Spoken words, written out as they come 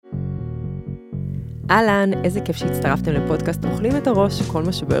אהלן, איזה כיף שהצטרפתם לפודקאסט אוכלים את הראש, כל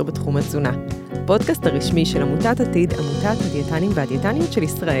מה שבוער בתחום התזונה. פודקאסט הרשמי של עמותת עתיד, עמותת הדיאטנים והדיאטניות של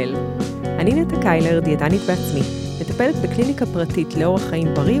ישראל. אני נטע קיילר, דיאטנית בעצמי, מטפלת בקליניקה פרטית לאורח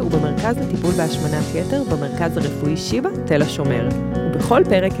חיים בריא ובמרכז לטיפול בהשמנת יתר במרכז הרפואי שיווי, תל השומר. ובכל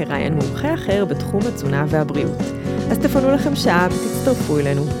פרק ראיון מומחה אחר בתחום התזונה והבריאות. אז תפנו לכם שעה ותצטרפו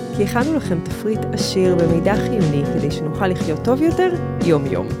אלינו, כי הכנו לכם תפריט עשיר במידע חיוני כדי שנוכל לחיות טוב יותר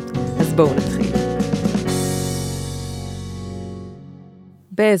יום-יום. אז בואו נתחיל.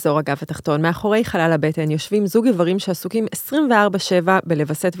 באזור הגב התחתון, מאחורי חלל הבטן, יושבים זוג איברים שעסוקים 24/7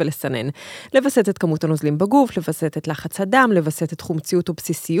 בלווסת ולסנן. לווסת את כמות הנוזלים בגוף, לווסת את לחץ הדם, לווסת את חומציות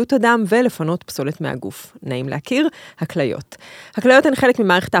ובסיסיות הדם, ולפנות פסולת מהגוף. נעים להכיר, הכליות. הכליות הן חלק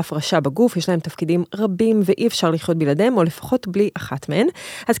ממערכת ההפרשה בגוף, יש להם תפקידים רבים ואי אפשר לחיות בלעדיהם, או לפחות בלי אחת מהן.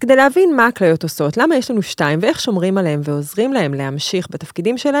 אז כדי להבין מה הכליות עושות, למה יש לנו 2 ואיך שומרים עליהם ועוזרים להם להמשיך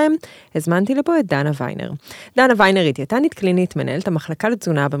בתפקידים שלהם, הזמנתי לפה את דנה ויינר. דנה ויינר היא דיאטנית קלינית, מנהלת המחלקה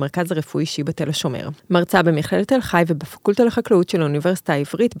לתזונה במרכז הרפואי שיווי תל השומר. מרצה במכללת תל חי ובפקולטה לחקלאות של האוניברסיטה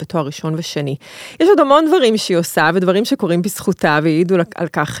העברית בתואר ראשון ושני. יש עוד המון דברים שהיא עושה ודברים שקורים בזכותה, והעידו על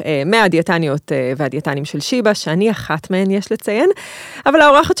כך מהדיאטניות והדיאטנים של שיבה, שאני אחת מהן יש לציין, אבל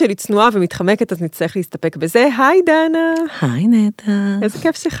האורחת שלי צנועה ומתחמקת, אז נצטרך להסתפק בזה. היי דנה. היי נטע. איזה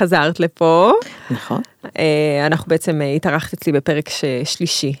כיף שחזרת לפה. נכון. אנחנו בעצם התארחת אצלי בפרק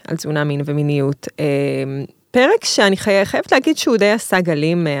שלישי על תזונה, מין ומיניות. פרק שאני חייבת להגיד שהוא די עשה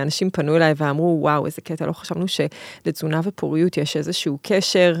גלים, אנשים פנו אליי ואמרו, וואו, איזה קטע, לא חשבנו שלתזונה ופוריות יש איזשהו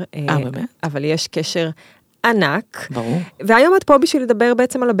קשר, אבל יש קשר ענק. ברור. והיום את פה בשביל לדבר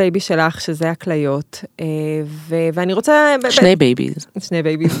בעצם על הבייבי שלך, שזה הכליות, ואני רוצה... שני בייביז. שני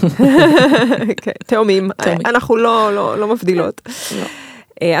בייביז. תאומים. אנחנו לא מבדילות.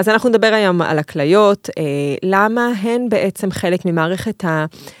 אז אנחנו נדבר היום על הכליות, למה הן בעצם חלק ממערכת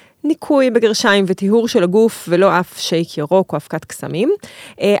ניקוי בגרשיים וטיהור של הגוף, ולא אף שייק ירוק או אבקת קסמים.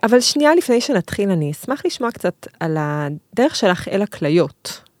 אבל שנייה לפני שנתחיל, אני אשמח לשמוע קצת על הדרך שלך אל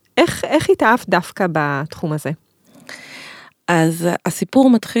הכליות. איך התאהבת דווקא בתחום הזה? אז הסיפור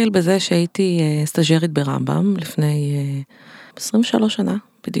מתחיל בזה שהייתי סטאז'רית ברמב"ם לפני 23 שנה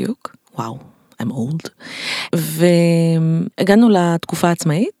בדיוק. וואו, I'm old. והגענו לתקופה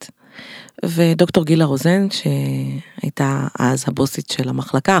העצמאית, ודוקטור גילה רוזן, שהייתה אז הבוסית של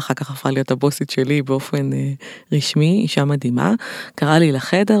המחלקה, אחר כך הפכה להיות הבוסית שלי באופן רשמי, אישה מדהימה, קראה לי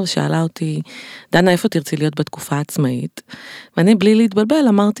לחדר, שאלה אותי, דנה, איפה תרצי להיות בתקופה העצמאית? ואני בלי להתבלבל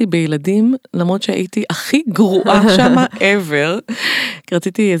אמרתי בילדים, למרות שהייתי הכי גרועה שמה ever, כי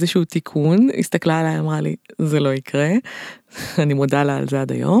רציתי איזשהו תיקון, הסתכלה עליי, אמרה לי, זה לא יקרה, אני מודה לה על זה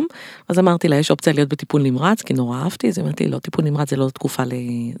עד היום, אז אמרתי לה, יש אופציה להיות בטיפול נמרץ, כי נורא אהבתי, אז אמרתי, לא, טיפול נמרץ זה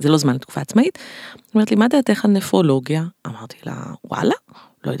לא זמן לתקופה עצמאית, אמרתי לי, מה דעתך על נפרולוגיה? אמרתי לה, וואלה,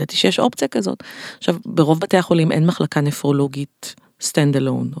 לא ידעתי שיש אופציה כזאת. עכשיו, ברוב בתי החולים אין מחלקה נפרולוגית stand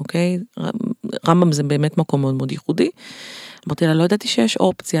alone, אוקיי? רמב"ם זה באמת מקום מאוד מאוד ייחודי, אמרתי לה, לא ידעתי שיש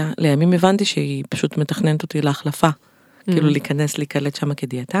אופציה, לימים הבנתי שהיא פשוט מתכננת אותי להחלפה, כאילו להיקלט שם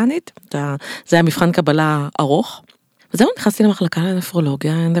כדיאטנית, זה היה מבחן קבלה ארוך, וזהו, נכנסתי למחלקה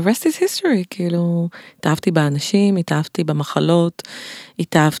לנפרולוגיה, and the rest is history, כאילו, התאהבתי באנשים, התאהבתי במחלות,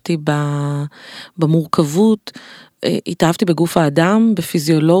 התאהבתי במורכבות, התאהבתי בגוף האדם,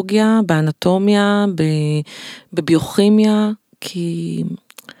 בפיזיולוגיה, באנטומיה, בביוכימיה, כי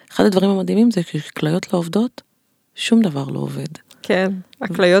אחד הדברים המדהימים זה שכליות לא עובדות, שום דבר לא עובד. כן,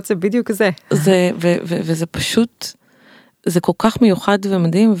 הכליות זה בדיוק זה. וזה פשוט, זה כל כך מיוחד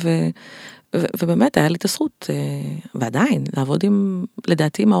ומדהים, ובאמת היה לי את הזכות, ועדיין, לעבוד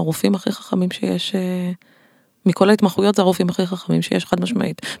לדעתי, עם הרופאים הכי חכמים שיש, מכל ההתמחויות זה הרופאים הכי חכמים שיש, חד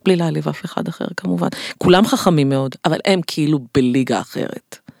משמעית, בלי להעליב אף אחד אחר כמובן. כולם חכמים מאוד, אבל הם כאילו בליגה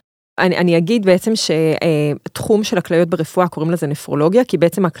אחרת. אני אגיד בעצם שתחום של הכליות ברפואה קוראים לזה נפרולוגיה, כי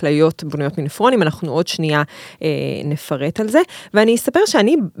בעצם הכליות בנויות מנפרונים, אנחנו עוד שנייה נפרט על זה, ואני אספר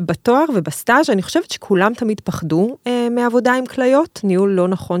שאני בתואר ובסטאז' אני חושבת שכולם תמיד פחדו מעבודה עם כליות, ניהול לא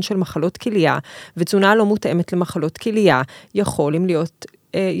נכון של מחלות כליה, ותזונה לא מותאמת למחלות כליה, יכול אם להיות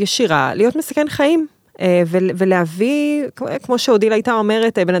ישירה, להיות מסכן חיים. ולהביא, כמו שאודילה הייתה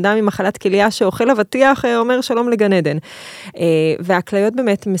אומרת, בן אדם עם מחלת כליה שאוכל אבטיח, אומר שלום לגן עדן. והכליות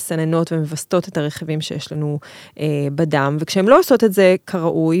באמת מסננות ומווסתות את הרכיבים שיש לנו בדם, וכשהם לא עושות את זה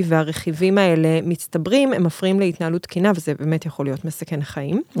כראוי, והרכיבים האלה מצטברים, הם מפריעים להתנהלות תקינה, וזה באמת יכול להיות מסכן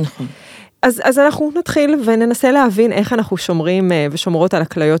חיים. נכון. אז אנחנו נתחיל וננסה להבין איך אנחנו שומרים ושומרות על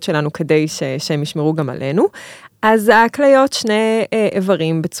הכליות שלנו כדי שהם ישמרו גם עלינו. אז הכליות שני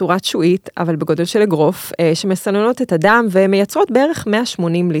איברים בצורת שועית, אבל בגודל של אגרוף, שמסננות את הדם ומייצרות בערך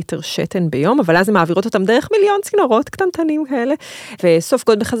 180 ליטר שתן ביום, אבל אז הן מעבירות אותם דרך מיליון צינורות קטנטנים כאלה,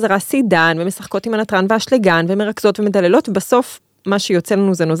 וסופגות בחזרה סידן, ומשחקות עם הנטרן והשלגן, ומרכזות ומדללות, ובסוף מה שיוצא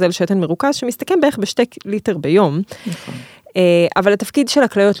לנו זה נוזל שתן מרוכז, שמסתכם בערך ב2 ליטר ביום. נכון. אבל התפקיד של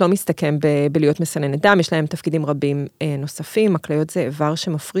הכליות לא מסתכם בלהיות מסננת דם, יש להם תפקידים רבים נוספים. הכליות זה איבר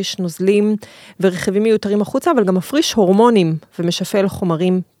שמפריש נוזלים ורכיבים מיותרים החוצה, אבל גם מפריש הורמונים ומשפל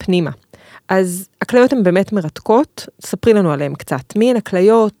חומרים פנימה. אז הכליות הן באמת מרתקות, ספרי לנו עליהן קצת. מי הן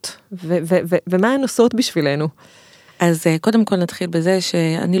הכליות ומה הן עושות בשבילנו? אז קודם כל נתחיל בזה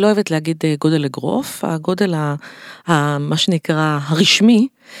שאני לא אוהבת להגיד גודל אגרוף, הגודל מה שנקרא הרשמי,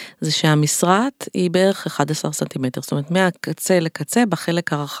 זה שהמשרת היא בערך 11 סנטימטר, זאת אומרת מהקצה לקצה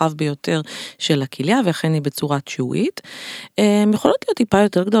בחלק הרחב ביותר של הכליה, וכן היא בצורת שועית. הן יכולות להיות טיפה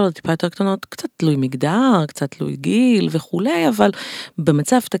יותר גדולות, טיפה יותר קטנות, קצת תלוי מגדר, קצת תלוי גיל וכולי, אבל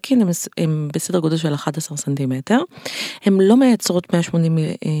במצב תקין הם בסדר גודל של 11 סנטימטר. הן לא מייצרות 180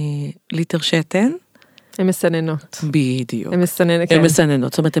 ליטר שתן, הן מסננות. בדיוק. הן מסננות, כן. הן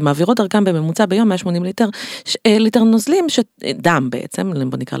מסננות, זאת אומרת, הן מעבירות דרכם בממוצע ביום 180 ליטר נוזלים, דם בעצם,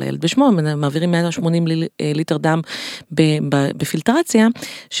 בוא נקרא לילד בשמו, הם מעבירים 180 ליטר דם בפילטרציה,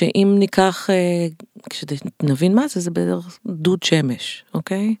 שאם ניקח, כשנבין מה זה, זה בערך דוד שמש,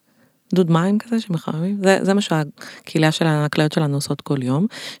 אוקיי? דוד מים כזה שמחממים, זה מה שהכליה של הכליות שלנו עושות כל יום,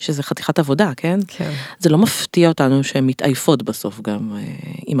 שזה חתיכת עבודה, כן? כן. זה לא מפתיע אותנו שהן מתעייפות בסוף גם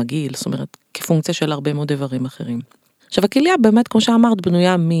עם הגיל, זאת אומרת, כפונקציה של הרבה מאוד איברים אחרים. עכשיו, הכליה באמת, כמו שאמרת,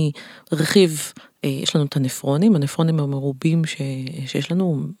 בנויה מרכיב, יש לנו את הנפרונים, הנפרונים המרובים שיש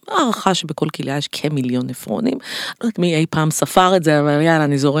לנו, הערכה שבכל כליה יש כמיליון נפרונים, לא יודעת מי אי פעם ספר את זה, אבל יאללה,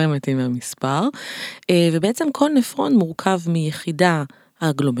 אני זורמת עם המספר, ובעצם כל נפרון מורכב מיחידה,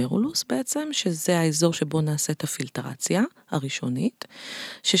 הגלומרולוס בעצם, שזה האזור שבו נעשה את הפילטרציה הראשונית,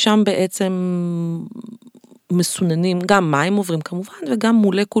 ששם בעצם מסוננים, גם מים עוברים כמובן, וגם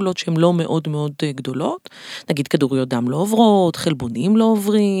מולקולות שהן לא מאוד מאוד גדולות, נגיד כדוריות דם לא עוברות, חלבונים לא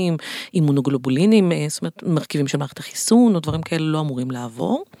עוברים, אימונוגלובולינים, זאת אומרת, מרכיבים של מערכת החיסון, או דברים כאלה לא אמורים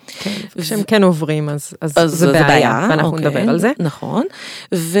לעבור. כן, כשהם כן עוברים, אז זה בעיה, ואנחנו נדבר על זה. נכון,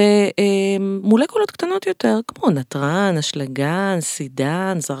 ומולקולות קטנות יותר, כמו נטרן, אשלגן,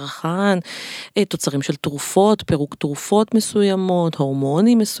 סידן, זרחן, תוצרים של תרופות, פירוק תרופות מסוימות,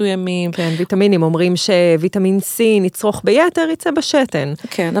 הורמונים מסוימים. כן, ויטמינים, אומרים שוויטמין C נצרוך ביתר, יצא בשתן.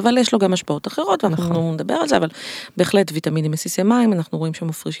 כן, אבל יש לו גם השפעות אחרות, ואנחנו נדבר על זה, אבל בהחלט ויטמינים מסיסי מים, אנחנו רואים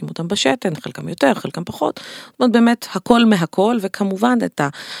שמפרישים אותם בשתן, חלקם יותר, חלקם פחות, זאת אומרת, באמת הכל מהכל, וכמובן את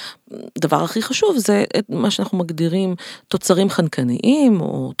הדבר הכי חשוב, זה את מה שאנחנו מגדירים תוצרים חנקניים,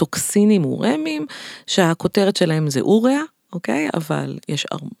 או טוקסינים אורמים, שהכותרת שלהם זה אוריה, אוקיי? אבל יש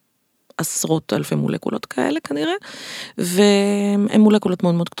עשרות אלפי מולקולות כאלה כנראה, והן מולקולות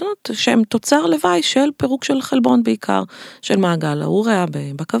מאוד מאוד קטנות, שהן תוצר לוואי של פירוק של חלבון בעיקר, של מעגל האוריה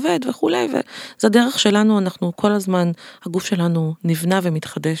בכבד וכולי, וזה הדרך שלנו, אנחנו כל הזמן, הגוף שלנו נבנה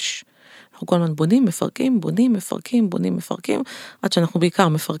ומתחדש, אנחנו כל הזמן בונים, מפרקים, בונים, מפרקים, בונים, מפרקים, עד שאנחנו בעיקר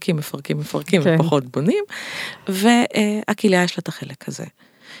מפרקים, ופחות בונים, והכליה יש לה את החלק הזה.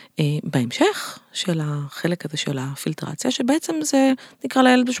 בהמשך של החלק הזה של הפילטרציה, שבעצם זה נקרא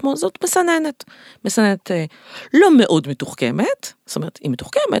לילד בשמו, זאת מסננת לא מאוד מתוחכמת, זאת אומרת, היא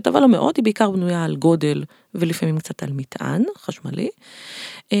מתוחכמת, אבל לא מאוד, היא בעיקר בנויה על גודל, ולפעמים קצת על מטען חשמלי,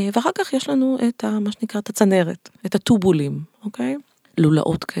 ואחר כך יש לנו את מה שנקרא את הצנרת, את הטובולים, אוקיי?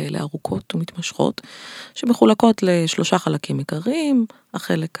 לולאות כאלה ארוכות ומתמשכות, שמחולקות ל3 חלקים עיקריים,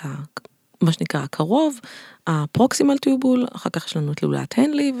 החלק מה שנקרא הקרוב, הפרוקסימל טיובול, אחר כך יש לנו את לולאת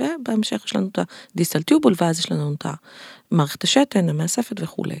הנלי, ובהמשך יש לנו את הדיסטל טיובול, ואז יש לנו את מערכת השתן, המאספת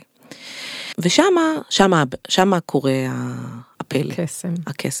וכו'. ושמה קורה הפלא.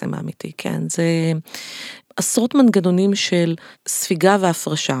 הקסם האמיתי, כן. זה עשרות מנגנונים של ספיגה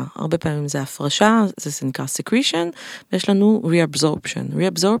והפרשה. הרבה פעמים זה הפרשה, זה נקרא secretion, ויש לנו reabsorption.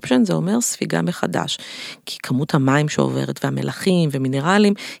 reabsorption זה אומר ספיגה מחדש, כי כמות המים שעוברת והמלחים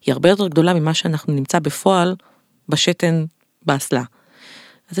ומינרלים היא הרבה יותר גדולה ממה שאנחנו נמצא בפועל בשתן באסלה.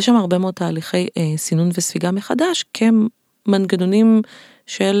 אז יש שם הרבה מאוד תהליכי סינון וספיגה מחדש, כמנגנונים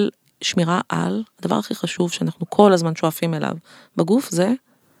של שמירה על, הדבר הכי חשוב שאנחנו כל הזמן שואפים אליו בגוף זה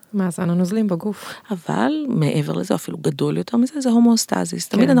מאזן הנוזלים בגוף. אבל מעבר לזה, אפילו גדול יותר מזה, זה הומיאסטזיס.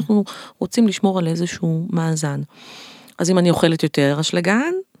 תמיד אנחנו רוצים לשמור על איזשהו מאזן. אז אם אני אוכלת יותר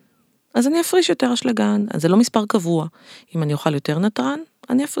אשלגן, אז אני אפריש יותר אשלגן. אז זה לא מספר קבוע. אם אני אוכל יותר נטרן,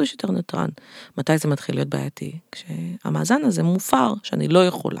 אני אפריש יותר נטרן. מתי זה מתחיל להיות בעייתי? כשהמאזן הזה מופר, שאני לא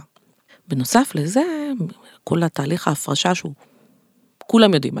יכולה. בנוסף לזה, כל התהליך ההפרשה שהוא,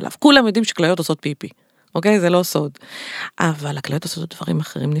 כולם יודעים עליו. כולם יודעים שכליות עושות פיפי. אוקיי? זה לא סוד. אבל הכליות עושות דברים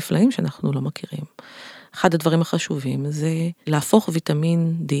אחרים נפלאים שאנחנו לא מכירים. אחד הדברים החשובים זה להפוך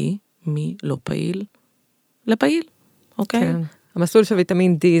ויטמין D מלא פעיל לפעיל, אוקיי? כן. המסלול של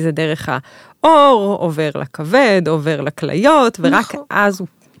ויטמין D זה דרך האור, עובר לכבד, עובר לכליות, ורק אז הוא...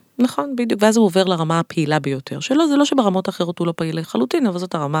 נכון, בדיוק, ואז הוא עובר לרמה הפעילה ביותר שלו, זה לא שברמות אחרות הוא לא פעיל לחלוטין, אבל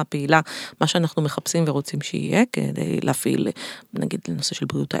זאת הרמה הפעילה, מה שאנחנו מחפשים ורוצים שיהיה, כדי להפעיל, נגיד, לנושא של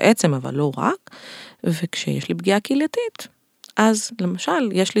בריאות העצם, אבל לא רק, וכשיש לי פגיעה כלייתית, אז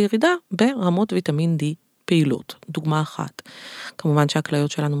למשל, יש לי ירידה ברמות ויטמין D פעילות, דוגמה אחת. כמובן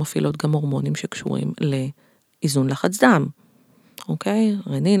שהכליות שלנו מפעילות גם הורמונים שקשורים לאיזון לחץ דם, אוקיי?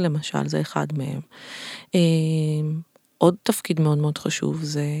 רנין למשל, זה אחד מהם. עוד תפקיד מאוד מאוד חשוב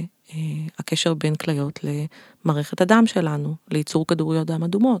זה הקשר בין כליות למערכת הדם שלנו, לייצור כדוריות דם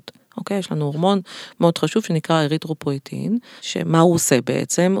אדומות. אוקיי? יש לנו הורמון מאוד חשוב שנקרא אריתרופויטין, שמה הוא עושה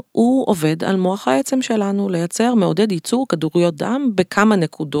בעצם? הוא עובד על מוח העצם שלנו לייצר, מעודד ייצור כדוריות דם בכמה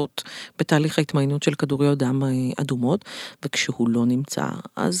נקודות בתהליך ההתמיינות של כדוריות דם אדומות, וכשהוא לא נמצא,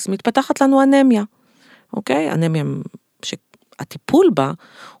 אז מתפתחת לנו אנמיה. אוקיי? אנמיה הטיפול בה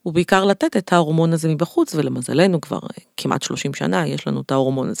הוא בעיקר לתת את ההורמון הזה מבחוץ, ולמזלנו כבר כמעט 30 שנה יש לנו את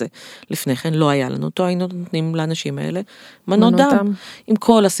ההורמון הזה. לפני כן לא היה לנו אותו, היינו נותנים לאנשים האלה מנות דם, עם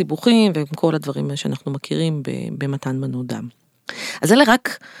כל הסיבוכים ועם כל הדברים שאנחנו מכירים במתן מנות דם. אז אלה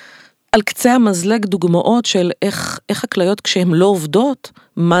רק על קצה המזלג דוגמאות של איך הכליות כשהן לא עובדות,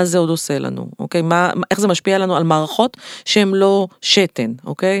 מה זה עוד עושה לנו, אוקיי? איך זה משפיע לנו על מערכות שהן לא שתן,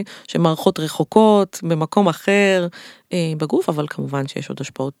 אוקיי? שהן מערכות רחוקות במקום אחר בגוף, אבל כמובן שיש עוד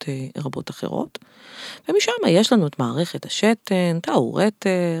השפעות רבות אחרות. ומשם יש לנו את מערכת השתן, את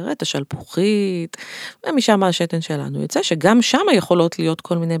האורטר, את השלפוחית, ומשם השתן שלנו יוצא, שגם שם יכולות להיות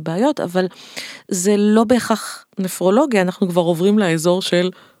כל מיני בעיות, אבל זה לא בהכרח נפרולוגיה, אנחנו כבר עוברים לאזור של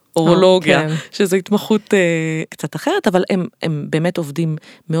אורולוגיה, שזו התמחות קצת אחרת, אבל הם באמת עובדים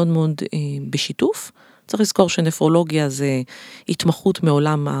מאוד מאוד בשיתוף. צריך לזכור שנפרולוגיה זה התמחות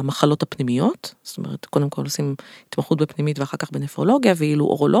מעולם המחלות הפנימיות, זאת אומרת, קודם כל עושים התמחות בפנימית ואחר כך בנפרולוגיה, ואילו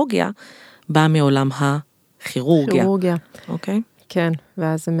אורולוגיה באה מעולם הכירורגיה. כירורגיה. אוקיי? כן,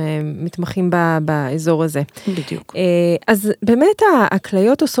 ואז הם מתמחים באזור הזה. בדיוק. אז באמת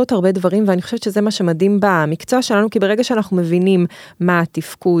הכליות עושות הרבה דברים, ואני חושבת שזה מה שמדהים במקצוע שלנו, כי ברגע שאנחנו מבינים מה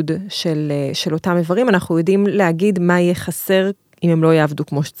התפקוד של אותם איברים, אנחנו יודעים להגיד מה יהיה חסר אם הם לא יעבדו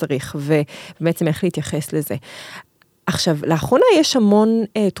כמו שצריך, ובעצם איך להתייחס לזה. עכשיו, לאחרונה יש המון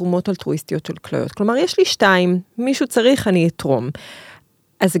תרומות אלטרואיסטיות של כליות, כלומר, יש לי 2, מישהו צריך, אני אתרום.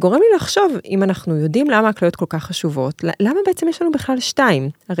 אז זה גורם לי לחשוב, אם אנחנו יודעים למה הכליות כל כך חשובות, למה בעצם יש לנו בכלל 2?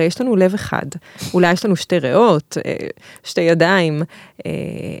 הרי יש לנו לב אחד, אולי יש לנו 2 ריאות, 2 ידיים,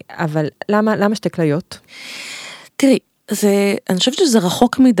 אבל למה 2 כליות? תראי, אני חושבת שזה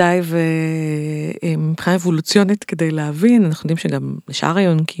רחוק מדי ומבחינה אבולוציונית כדי להבין, אנחנו יודעים שגם לשאר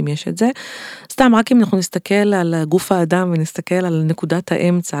היונקים יש את זה, סתם רק אם אנחנו נסתכל על גוף האדם ונסתכל על נקודת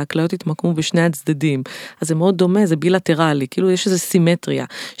האמצע, הכליות התמקמו בשני הצדדים, אז זה מאוד דומה, זה בילטרלי, כאילו יש איזו סימטריה,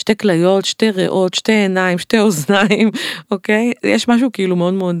 2 כליות, 2 ריאות, 2 עיניים, 2 אוזניים, אוקיי? יש משהו כאילו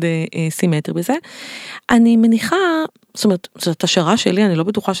מאוד מאוד סימטרי בזה. אני מניחה, זאת אומרת, זאת השערה שלי, אני לא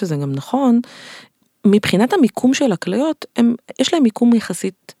בטוחה שזה גם נכון, מבחינת המיקום של הכליות, יש להם מיקום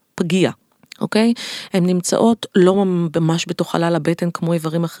יחסית פגיע, אוקיי? הן נמצאות לא ממש בתוך חלל הבטן כמו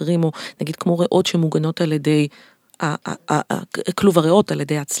איברים אחרים, או נגיד כמו ריאות שמוגנות על ידי, כלוב הריאות, על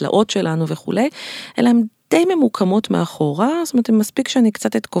ידי הצלעות שלנו וכו', אלא הן די ממוקמות מאחורה, זאת אומרת, מספיק שאני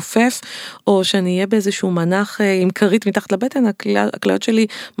קצת אתכופף, או שאני אהיה באיזשהו מנח עם כרית מתחת לבטן, הכליות שלי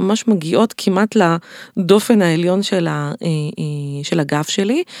ממש מגיעות כמעט לדופן העליון של הגב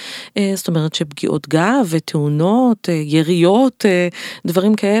שלי, זאת אומרת שפגיעות גב ותאונות, יריות,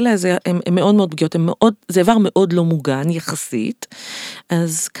 דברים כאלה, הן מאוד מאוד פגיעות, זה איבר מאוד לא מוגן יחסית,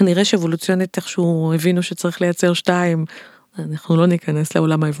 אז כנראה שאבולוציונית איכשהו הבינו שצריך לייצר 2, אנחנו לא ניכנס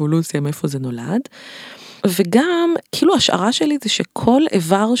לעולם האבולוציה, מאיפה זה נולד, וגם, כאילו השערה שלי זה שכל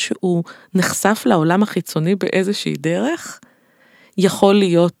איבר שהוא נחשף לעולם החיצוני באיזושהי דרך, יכול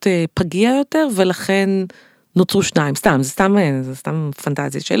להיות פגיע יותר, ולכן נוצרו 2, זה סתם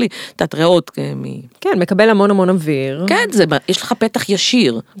פנטזיה שלי, תת-ריאות כן, מקבל המון אוויר. כן, יש לך פתח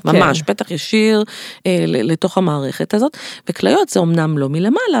ישיר, ממש, פתח ישיר לתוך המערכת הזאת, וכליות זה אמנם לא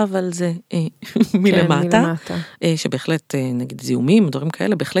מלמעלה, אבל זה מלמטה, שבהחלט, נגיד זיהומים, דברים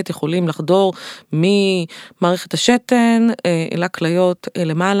כאלה, בהחלט יכולים לחדור ממערכת השתן לכליות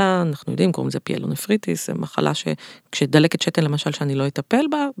למעלה, אנחנו יודעים, קוראים לזה פיאלונפריטיס, זה מחלה שכשדלקת שתן למשל שאני לא אטפל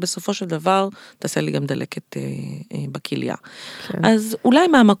בה, בסופו של דבר תעשה לי גם דלקת בכליה. אז אולי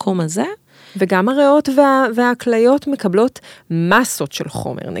מהמקום הזה, וגם הריאות והכליות מקבלות מסות של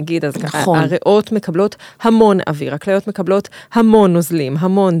חומר, נגיד, אז נכון. הריאות מקבלות המון אוויר, הכליות מקבלות המון נוזלים,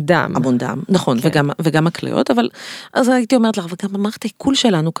 המון דם. המון דם, נכון, כן. וגם הכליות, אבל אז הייתי אומרת לך, וגם במערכת העיכול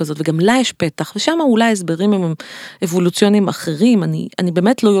שלנו כזאת, וגם לה יש פתח, ושם אולי הסברים הם אבולוציוניים אחרים, אני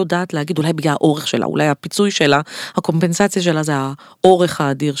באמת לא יודעת להגיד, אולי בגלל האורך שלה, אולי הפיצוי שלה, הקומפנסציה שלה זה האורך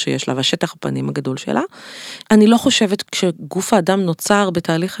האדיר שיש לה, והשטח הפנים הגדול שלה. אני לא חושבת כשגוף האדם נוצר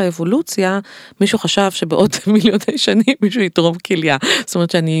בתהליך האבולוציה, מישהו חשב שבעוד מיליוני שנים מישהו יתרום כליה. זאת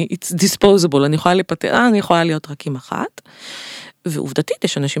אומרת שאני, it's disposable, אני יכולה להיפטר, אני יכולה להיות רק עם אחת. ועובדתית,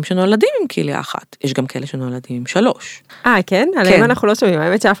 יש אנשים שנולדים עם כליה אחת. יש גם כאלה שנולדים עם 3. כן? עליהם אנחנו לא שומעים.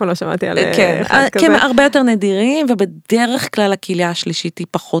 האמת שאף פעם לא שמעתי על אחד כזה. כן, הרבה יותר נדירים, ובדרך כלל הכליה השלישית היא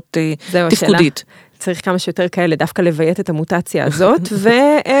פחות תפקודית. צריך כמה שיותר כאלה, דווקא לביית את המוטציה הזאת,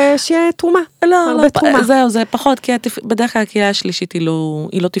 ושיהיה תרומה. לא, זהו, זה פחות, כי בדרך כלל הכליה השלישית היא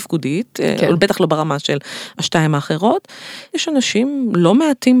לא תפקודית, או בטח לא ברמה של השתיים האחרות. יש אנשים לא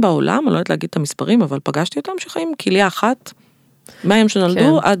מעטים בעולם, אני לא יודעת להגיד את המספרים, אבל פגשתי אותם שחיים כליה אחת, מהיום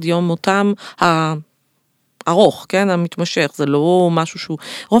שנולדו עד יום מותם ארוך, כן, המתמשך, זה לא משהו שהוא,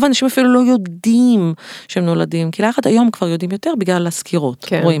 רוב האנשים אפילו לא יודעים שהם נולדים, כליה אחת היום כבר יודעים יותר בגלל הסקירות,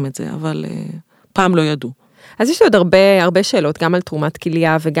 רואים את זה, אבל פעם לא ידעו. אז יש לי עוד הרבה שאלות, גם על תרומת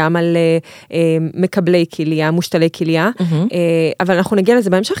כליה וגם על מקבלי כליה, מושתלי כליה, אבל אנחנו נגיע לזה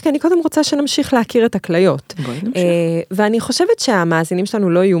בהמשך, כי אני קודם רוצה שנמשיך להכיר את הכליות. ואני חושבת שהמאזינים שלנו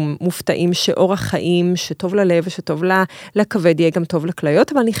לא יהיו מופתעים שאורח חיים, שטוב ללב ושטוב לכבד, יהיה גם טוב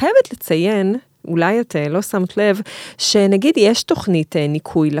לכליות, אבל אני חייבת לציין, אולי את לא שמת לב, שנגיד יש תוכנית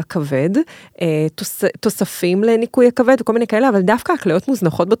ניקוי לכבד, תוספים לניקוי הכבד וכל מיני כאלה, אבל דווקא הכליות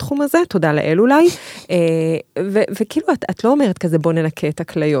מוזנחות בתחום הזה, תודה לאל אולי, וכאילו את לא אומרת כזה בוא ננקה את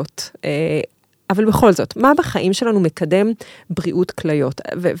הכליות, אבל בכל זאת, מה בחיים שלנו מקדם בריאות כליות?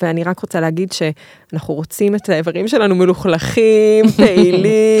 ואני רק רוצה להגיד שאנחנו רוצים את האיברים שלנו מלוכלכים,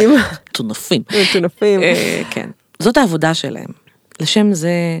 פעילים. תונפים. תונפים. כן, זאת העבודה שלהם. לשם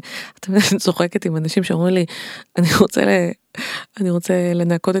זה, אתה יודע, אני צוחקת עם אנשים שאומרים לי, אני רוצה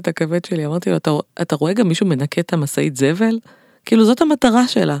לנקות את הכבד שלי. אמרתי לו, אתה רואה גם מישהו מנקה את המשאית זבל? כאילו, זאת המטרה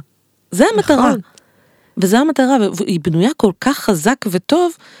שלה. זה המטרה. נכון. וזה המטרה, והיא בנויה כל כך חזק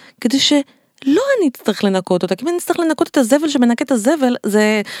וטוב, כדי שלא אני אצטרך לנקות אותה, כי אם אני אצטרך לנקות את הזבל שמנקה את הזבל,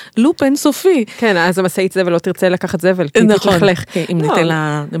 זה לופ אינסופי. כן, אז המשאית זבל לא תרצה לקחת זבל, כי נכון, אם ניתן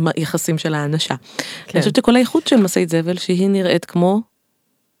לה יחסים של האנשה. אני חושבת שכל האיכות של משאית זבל, שהיא נראית כמו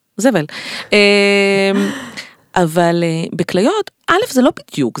זבל. אבל בכליות, א', זה לא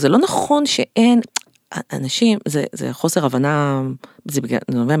בדיוק, זה לא נכון שאין אנשים, זה חוסר הבנה, זה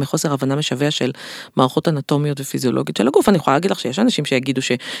נובע מחוסר הבנה משווע של מערכות אנטומיות ופיזיולוגיות של הגוף. אני יכולה להגיד לך שיש אנשים שיגידו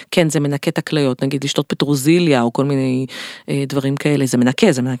שכן, זה מנקה את הכליות, נגיד לשתות פטרוזיליה או כל מיני דברים כאלה, זה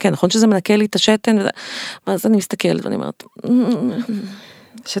מנקה, נכון שזה מנקה לי את השתן, ואז אני מסתכלת ואני אומרת,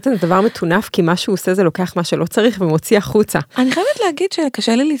 שתן זה דבר מטונף, כי מה שהוא עושה זה לוקח מה שלא צריך ומוציא החוצה. אני חייבת להגיד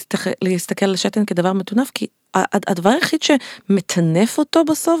שקשה לי להסתכל על שתן כדבר מטונף, כי הדבר היחיד שמטנף אותו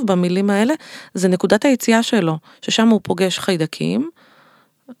בסוף, במילים האלה, זה נקודת היציאה שלו, ששם הוא פוגש חיידקים,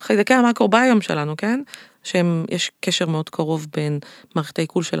 חיידקי המיקרוביום שלנו, כן? שיש קשר מאוד קרוב בין מערכת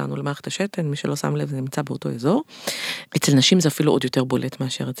העיכול שלנו למערכת השתן, מי שלא שם לב זה נמצא באותו אזור. אצל נשים זה אפילו עוד יותר בולט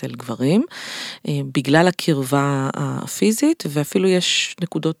מאשר אצל גברים, בגלל הקרבה הפיזית, ואפילו יש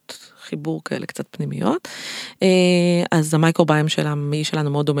נקודות חיבור כאלה קצת פנימיות. אז המיקרוביום של המעי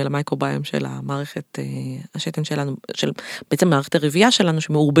שלנו מאוד דומה למיקרוביום של המערכת השתן שלנו, של בעצם מערכת הרבייה שלנו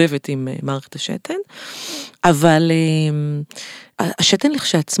שמעורבבת עם מערכת השתן, אבל השתן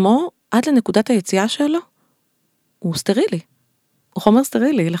לכשעצמו, עד לנקודת היציאה שלו, הוא סטרילי. הוא חומר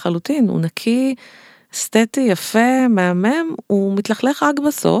סטרילי לחלוטין, הוא נקי, אסתטי, יפה, מהמם, הוא מתלכלך רק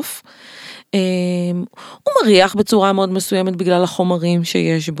בסוף. הוא מריח בצורה מאוד מסוימת בגלל החומרים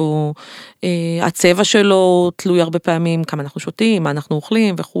שיש בו, הצבע שלו תלוי הרבה פעמים, כמה אנחנו שותים, מה אנחנו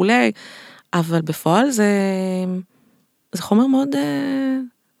אוכלים וכו'. אבל בפועל זה חומר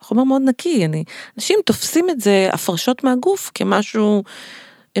מאוד נקי. אנשים תופסים את זה, הפרשות מהגוף, כמשהו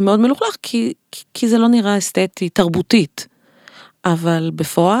מאוד מלוכלך, כי זה לא נראה אסתטי, תרבותית. אבל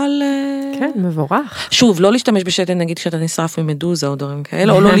בפועל כן, מבורך. שוב, לא להשתמש בשתן, נגיד כשאתה נשרף ממדוזה או דברים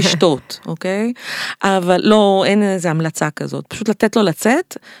כאלה, או לא לשתות, אוקיי? אבל לא, אין איזו המלצה כזאת. פשוט לתת לו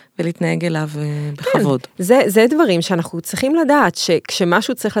לצאת ולהתנהג אליו בכבוד. זה דברים שאנחנו צריכים לדעת,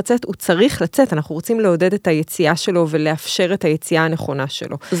 שכשמשהו צריך לצאת, הוא צריך לצאת. אנחנו רוצים לעודד את היציאה שלו ולאפשר את היציאה הנכונה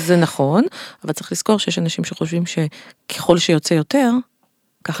שלו. זה נכון, אבל צריך לזכור שיש אנשים שחושבים שככל שיוצא יותר,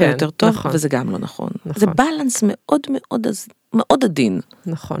 ככה יותר טוב, וזה גם לא נכון. זה בלנס מאוד מאוד מאוד עדין.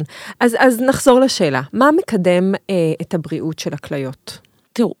 נכון. אז נחזור לשאלה, מה מקדם את הבריאות של הכליות?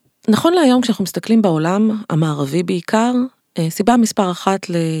 תראו, נכון להיום, כשאנחנו מסתכלים בעולם המערבי בעיקר, סיבה מספר אחת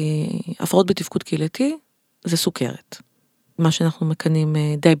להפרעות בתפקוד קהילתי, זה סוכרת. מה שאנחנו מכנים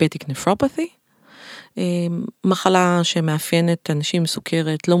diabetic nephropathy, מחלה שמאפיינת אנשים עם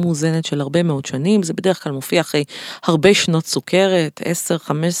סוכרת לא מאוזנת של הרבה מאוד שנים, זה בדרך כלל מופיע אחרי הרבה שנות סוכרת, 10,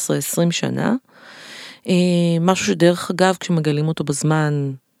 15, 20 שנה, משהו שדרך אגב, כשמגלים אותו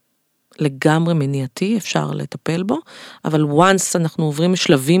בזמן לגמרי מניעתי, אפשר לטפל בו, אבל once אנחנו עוברים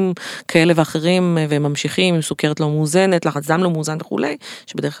שלבים כאלה ואחרים, וממשיכים עם סוכרת לא מאוזנת, לחץ דם לא מאוזן וכולי,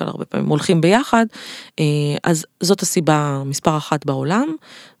 שבדרך כלל הרבה פעמים הולכים ביחד, אז זאת הסיבה מספר אחת בעולם,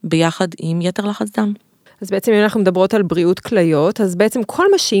 ביחד עם יתר לחץ דם. אז בעצם אם אנחנו מדברות על בריאות כליות, אז בעצם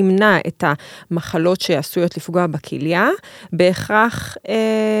כל מה שימנע את המחלות שעשויות לפגוע בכליה, בהכרח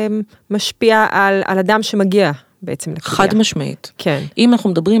משפיע על אדם שמגיע בעצם לכליה. חד משמעית. כן. אם אנחנו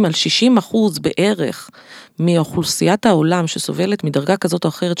מדברים על 60% בערך מאוכלוסיית העולם שסובלת מדרגה כזאת או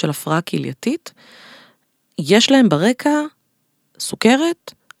אחרת של הפרעה כלייתית, יש להם ברקע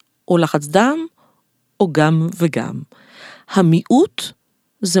סוכרת או לחץ דם או גם וגם. המיעוט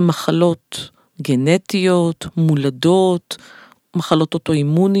זה מחלות גנטיות, מולדות, מחלות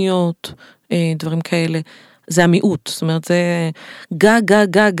אוטואימוניות, דברים כאלה. זה המיעוט, זאת אומרת, זה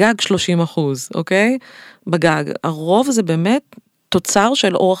גג 30%, אוקיי? בגג. הרוב זה באמת תוצר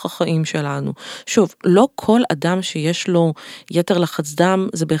של אורח החיים שלנו. שוב, לא כל אדם שיש לו יתר לחץ דם,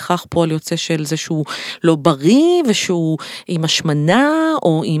 זה בהכרח פועל יוצא של זה שהוא לא בריא, ושהוא עם השמנה,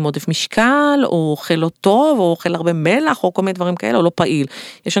 או עם עודף משקל, או אוכל לא טוב, או אוכל הרבה מלח, או כל מיני דברים כאלה, או לא פעיל.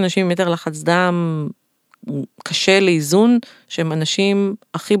 יש אנשים עם יתר לחץ דם קשה לאיזון, שהם אנשים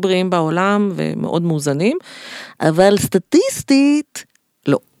הכי בריאים בעולם, ומאוד מאוזנים, אבל סטטיסטית,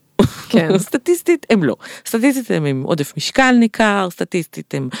 לא. כן. סטטיסטית הם לא. סטטיסטית הם עם עודף משקל ניכר,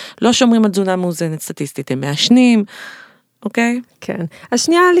 סטטיסטית הם לא שומרים על תזונה מאוזנת, סטטיסטית הם מעשנים, אוקיי? כן. אז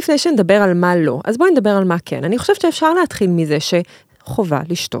שנייה לפני שנדבר על מה לא, אז בואי נדבר על מה כן. אני חושבת שאפשר להתחיל מזה שחובה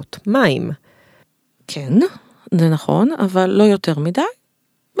לשתות מים. כן, זה נכון, אבל לא יותר מדי.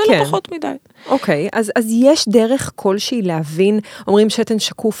 ולא פחות מדי. אוקיי, אז יש דרך כלשהי להבין, אומרים שתן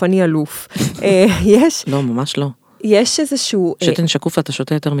שקוף, אני אלוף. יש... לא, ממש לא. יש איזשהו... שתן שקוף אתה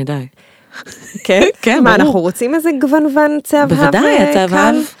שותה יותר מדי. כן? כן, מה, אנחנו רוצים איזה גוונוון צהבהב קל? בוודאי,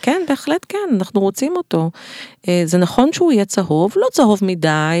 הצהבהב, כן, בהחלט כן, אנחנו רוצים אותו. זה נכון שהוא יהיה צהוב, לא צהוב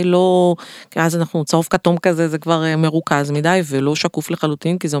מדי, לא, אז אנחנו צהוב כתום כזה, זה כבר מרוכז מדי, ולא שקוף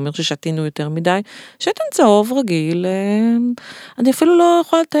לחלוטין, כי זה אומר ששתינו יותר מדי. שתן צהוב רגיל, אני אפילו לא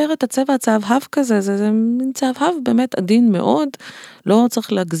יכולה לתאר את הצבע הצהבהב כזה, זה צהבהב באמת עדין מאוד, לא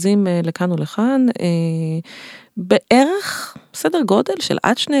צריך להגזים לכאן ולכאן, בערך סדר גודל של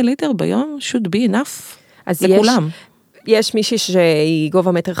עד 2 ליטר ביום should be enough לכולם. יש מישהי שהיא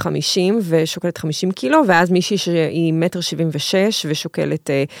גובה 1.50 מטר ושוקלת 50 קילו, ואז מישהי שהיא 1.76 מטר ושוקלת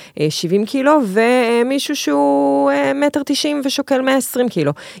 70 קילו, ומישהו שהוא 1.90 מטר ושוקל 120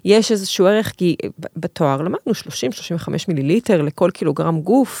 קילו. יש איזשהו ערך, כי בתואר למדנו 30-35 מיליליטר לכל קילוגרם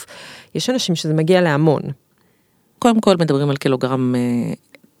גוף, יש אנשים שזה מגיע להמון. קודם כל מדברים על קילוגרם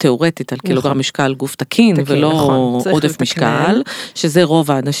תיאורטית על קילוגרם משקל גוף תקין, ולא עודף משקל, שזה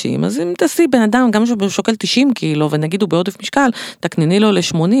רוב האנשים. אז אם תעשי בן אדם, גם שהוא שוקל 90 קילו, ונגיד הוא בעודף משקל, תקניני לו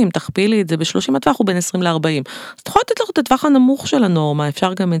ל-80, תכפילי את זה ב-30 הטווח, הוא בין 20 ל-40. אז תוכל לתת לך את הטווח הנמוך של הנורמה,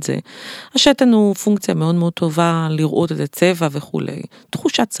 אפשר גם את זה. השתן הוא פונקציה מאוד מאוד טובה, לראות את הצבע וכו'.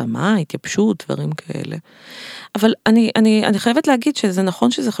 תחושת צמא, התייבשות, דברים כאלה. אבל אני חייבת להגיד שזה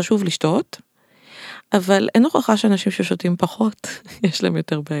נכון שזה חשוב לשתות, אבל אין הוכחה שאנשים ששותים פחות, יש להם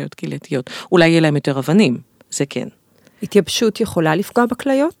יותר בעיות כלייתיות. אולי יהיה להם יותר אבנים, זה כן. התייבשות יכולה לפגוע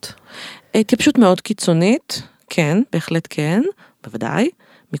בכליות? התייבשות מאוד קיצונית, כן, בהחלט כן, בוודאי,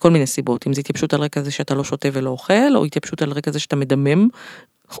 מכל מיני סיבות. אם זה התייבשות על רקע זה שאתה לא שותה ולא אוכל, או התייבשות על רקע זה שאתה מדמם,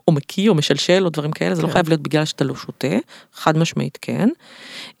 או מקיא, או משלשל, או דברים כאלה, זה לא חייב להיות בגלל שאתה לא שותה, חד משמעית כן.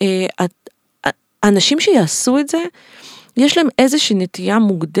 האנשים שיעשו את זה, יש להם איזושהי נטייה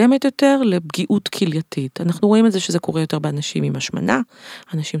מוקדמת יותר לפגיעות כלייתית. אנחנו רואים את זה שזה קורה יותר באנשים עם השמנה,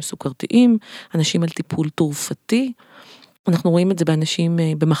 אנשים סוכרתיים, אנשים על טיפול תרופתי. אנחנו רואים את זה באנשים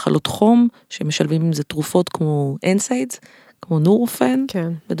במחלות חום, שמשלבים עם זה תרופות כמו NSAIDs, כמו נורופן,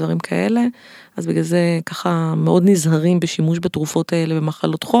 כן. ודברים כאלה. אז בגלל זה ככה מאוד נזהרים בשימוש בתרופות האלה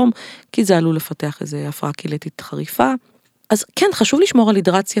במחלות חום, כי זה עלול לפתח איזו הפרעה כלייתית חריפה. אז כן, חשוב לשמור על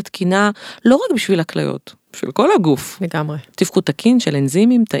הידרציה תקינה, לא רק בשביל הכליות, בשביל כל הגוף. לגמרי. תפקוד תקין של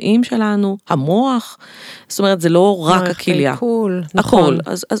אנזימים, תאים שלנו, המוח, זאת אומרת, זה לא רק הכליה. נכון.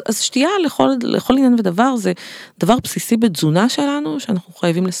 אז שתייה לכל עניין ודבר, זה דבר בסיסי בתזונה שלנו, שאנחנו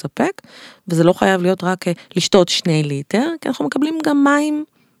חייבים לספק, וזה לא חייב להיות רק לשתות 2 ליטר, כי אנחנו מקבלים גם מים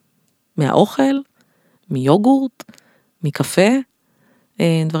מהאוכל, מיוגורט, מקפה,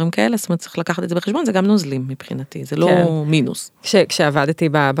 דברים כאלה, זאת אומרת, צריך לקחת את זה בחשבון, זה גם נוזלים מבחינתי, זה לא מינוס. כשעבדתי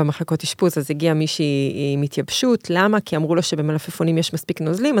במחלקות אשפוז, אז הגיעה מישהי עם התייבשות, למה? כי אמרו לו שבמלפפונים יש מספיק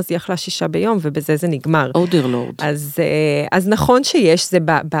נוזלים, אז היא אכלה 6 ביום, ובזה זה נגמר. Oh dear Lord. אז נכון שיש, זה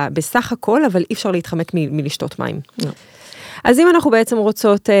בסך הכל, אבל אי אפשר להתחמק מלשתות מים. אז אם אנחנו בעצם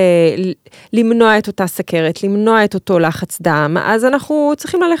רוצות למנוע את אותה סכרת, למנוע את אותו לחץ דם, אז אנחנו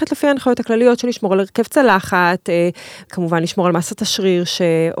צריכים ללכת לפי ההנחיות הכלליות של לשמור על הרכב צלחת, כמובן לשמור על מסת השריר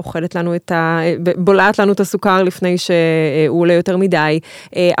שאוכלת לנו בולעת לנו את הסוכר לפני שהוא עולה יותר מדי,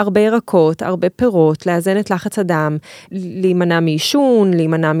 הרבה ירקות, הרבה פירות, לאזן את לחץ הדם, להימנע מעישון,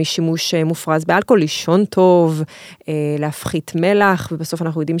 להימנע משימוש מופרז באלכוהול, לישון טוב, להפחית מלח, ובסוף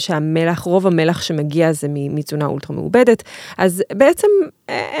אנחנו יודעים שהמלח, רוב המלח שמגיע זה מתזונה אולטרה מעובדת, אז בעצם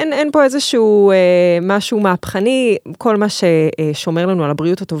אין פה איזשהו משהו מהפכני, כל מה ששומר לנו על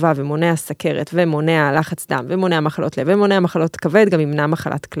הבריאות הטובה ומונע סכרת ומונע לחץ דם ומונע מחלות לב ומונע מחלות כבד, גם ימנע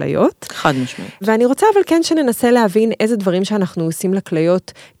מחלת כליות. חד משמעית. ואני רוצה אבל כן שננסה להבין איזה דברים שאנחנו עושים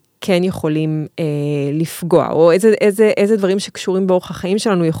לכליות כן יכולים לפגוע, או איזה דברים שקשורים באורח החיים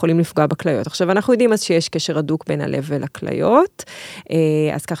שלנו יכולים לפגוע בכליות. עכשיו אנחנו יודעים אז שיש קשר הדוק בין הלב ולכליות,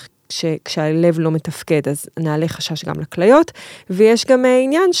 אז כך כשהלב לא מתפקד, אז נעלה חשש גם לכליות, ויש גם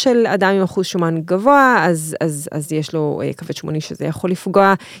עניין של אדם עם אחוז שומן גבוה, אז יש לו כבד שומני שזה יכול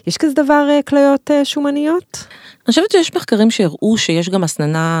לפגוע. יש כזה דבר כליות שומניות? אני חושבת שיש מחקרים שהראו שיש גם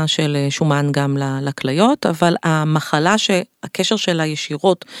הסננה של שומן גם לכליות, אבל המחלה שהקשר שלה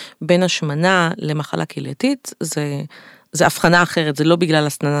ישירות בין השמנה למחלה כלייתית, זה הבחנה אחרת, זה לא בגלל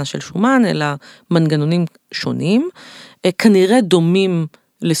הסננה של שומן, אלא מנגנונים שונים, כנראה דומים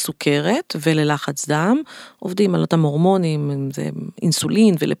לסוכרת וללחץ דם, עובדים על אותם הורמונים, זה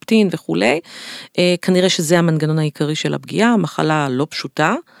אינסולין ולפטין וכולי, כנראה שזה המנגנון העיקרי של הפגיעה, מחלה לא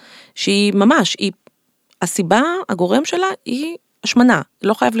פשוטה, שהיא ממש, הסיבה, הגורם שלה היא השמנה,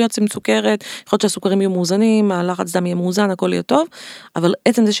 לא חייב להיות עם סוכרת, יכול להיות שהסוכרים יהיו מאוזנים, הלחץ דם יהיה מאוזן, הכל יהיה טוב, אבל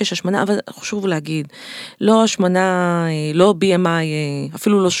עצם זה שיש השמנה, אבל חשוב להגיד, לא השמנה, לא BMI,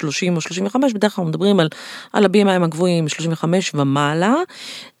 אפילו לא 30 או 35, בדרך כלל מדברים על ה-BMI הגבוהים, 35 ומעלה,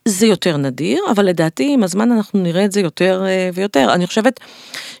 זה יותר נדיר, אבל לדעתי עם הזמן אנחנו נראה את זה יותר ויותר. אני חושבת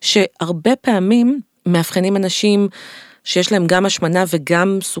שהרבה פעמים מאבחנים אנשים שיש להם גם השמנה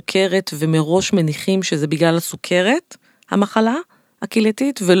וגם סוכרת, ומראש מניחים שזה בגלל הסוכרת, המחלה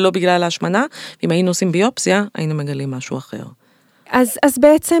הכלייתית, ולא בגלל ההשמנה, ואם היינו עושים ביופסיה, היינו מגלים משהו אחר. אז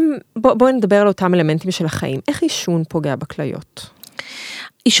בעצם, בואו נדבר על אותם אלמנטים של החיים. איך עישון פוגע בכליות?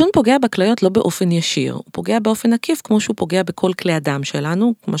 עישון פוגע בכליות לא באופן ישיר, הוא פוגע באופן עקיף, כמו שהוא פוגע בכל כלי הדם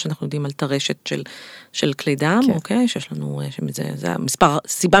שלנו, כמו שאנחנו יודעים על טרשת של כלי דם, כן. אוקיי? שיש לנו, זה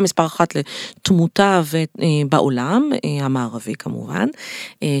סיבה מספר אחת לתמותה בעולם, המערבי כמובן,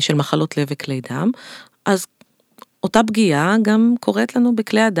 של מחלות לב וכלי דם, אז אותה פגיעה גם קורית לנו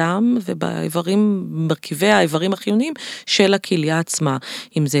בכלי הדם ובאיברים, מרכיבי האיברים החיוניים של הכליה עצמה.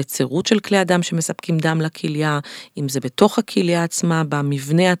 אם זה צירות של כלי הדם שמספקים דם לכליה, אם זה בתוך הכליה עצמה,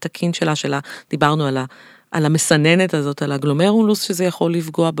 במבנה התקין שלה, דיברנו על המסננת הזאת, על הגלומרולוס, שזה יכול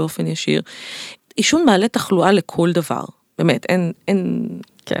לפגוע באופן ישיר. עישון מעלה תחלואה לכל דבר. באמת, אין...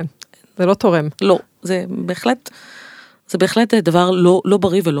 כן, זה לא תורם. לא, זה בהחלט דבר לא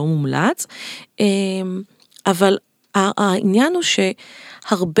בריא ולא מומלץ. אבל העניין הוא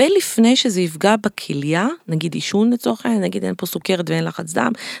שהרבה לפני שזה יפגע בכליה, נגיד עישון לצורך העניין, נגיד אין פה סוכרת ואין לחץ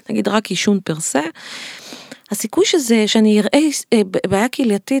דם, נגיד רק עישון פרסה, הסיכוי שאני אראה בעיה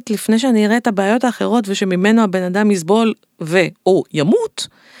כלייתית לפני שאני אראה את הבעיות האחרות ושממנו הבן אדם יסבול או ימות,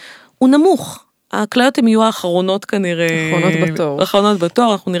 הוא נמוך. הכליות הן יהיו האחרונות כנראה. אחרונות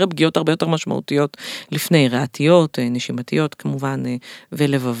בתור, אנחנו נראה פגיעות הרבה יותר משמעותיות לפני ריאתיות, נשימתיות כמובן,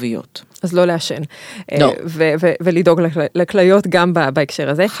 ולבביות. אז לא לעשן. לא. ולדאוג לכליות גם בהקשר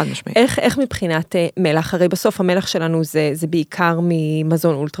הזה. חד משמעית. איך מבחינת מלח? הרי בסוף המלח שלנו זה בעיקר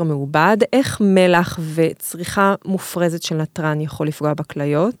ממזון אולטרה מעובד. איך מלח וצריכה מופרזת של נטרן יכול לפגוע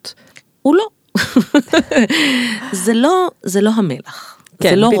בכליות? הוא לא. זה לא המלח. כן,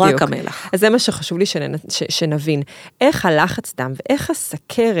 זה לא בדיוק. רק המלח. אז זה מה שחשוב לי שנבין. איך הלחץ דם ואיך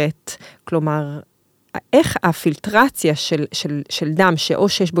הסכרת, כלומר, איך הפילטרציה של דם, שאו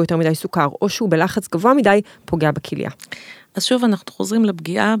שיש בו יותר מדי סוכר, או שהוא בלחץ גבוה מדי, פוגע בכליה. אז שוב אנחנו חוזרים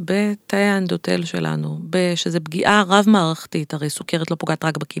לפגיעה בתאי האנדותל שלנו, שזה פגיעה רב-מערכתית, הרי סוכרת לא פוגעת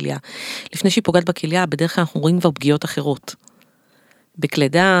רק בכליה. לפני שהיא פוגעת בכליה, בדרך כלל אנחנו רואים כבר פגיעות אחרות. בכלי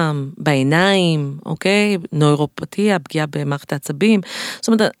דם, בעיניים, אוקיי? נוירופתיה, פגיעה במערכת העצבים. זאת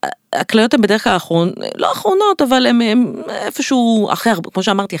אומרת, הכליות הן בדרך כלל לא אחרונות, אבל הן איפשהו, כמו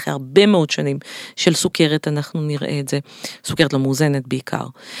שאמרתי, אחרי הרבה מאוד שנים של סוכרת, אנחנו נראה את זה, סוכרת לא מאוזנת בעיקר.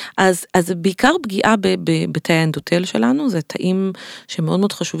 אז בעיקר פגיעה בתאי האנדותל שלנו, זה תאים שמאוד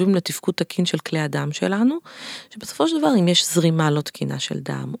מאוד חשובים לתפקוד תקין של כלי הדם שלנו, שבסופו של דבר, אם יש זרימה לא תקינה של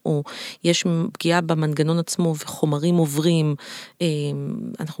דם, או יש פגיעה במנגנון עצמו, וחומרים עוברים,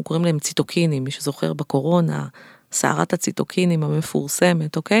 אנחנו קוראים להם ציטוקינים, מי שזוכר בקורונה, סערת הציטוקינים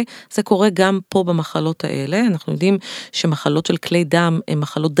המפורסמת, אוקיי? זה קורה גם פה במחלות האלה, אנחנו יודעים שמחלות של כלי דם הן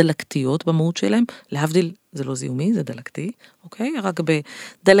מחלות דלקתיות במהות שלהם, להבדיל, זה לא זיהומי, זה דלקתי, אוקיי? רק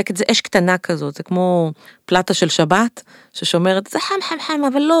בדלקת, זה אש קטנה כזאת, זה כמו פלטה של שבת, ששומרת, זה חם,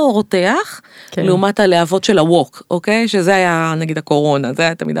 אבל לא רותח, כן. לעומת הלהבות של הווק, אוקיי? שזה היה, נגיד, הקורונה, זה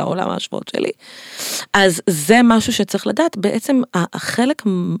היה תמיד העולם ההשוואות שלי. אז זה משהו שצריך לדעת, בעצם החלק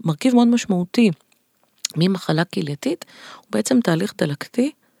מרכיב מאוד משמעותי, ממחלה כלייתית, הוא בעצם תהליך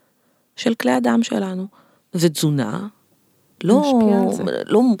דלקתי של כלי הדם שלנו. זה תזונה, אני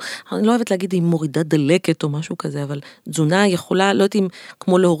לא אוהבת להגיד אם מורידה דלקת או משהו כזה, אבל תזונה יכולה, לא יודעת אם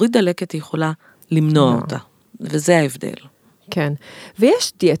כמו להוריד דלקת, היא יכולה למנוע אותה. וזה ההבדל. כן,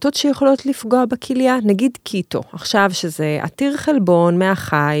 ויש דיאטות שיכולות לפגוע בכליה, נגיד קיטו, עכשיו שזה עתיר חלבון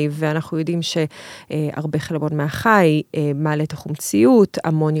מהחי, ואנחנו יודעים שהרבה חלבון מהחי מעלה את החומציות,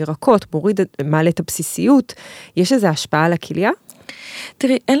 המון ירקות, מעלה את הבסיסיות, יש איזו השפעה על הכליה?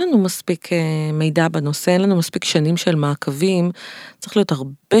 תראי, אין לנו מספיק מידע בנושא, אין לנו מספיק שנים של מעקבים, צריך להיות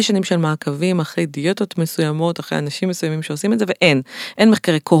הרבה שנים של מעקבים, אחרי דיאטות מסוימות, אחרי אנשים מסוימים שעושים את זה, ואין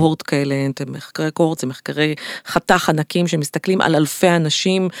מחקרי קוהורט כאלה, מחקרי קוהורט זה מחקרי חתך ענקים, שמסתכלים על אלפי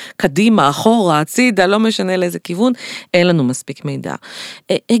אנשים, קדימה, אחורה, הצידה, לא משנה לאיזה כיוון, אין לנו מספיק מידע.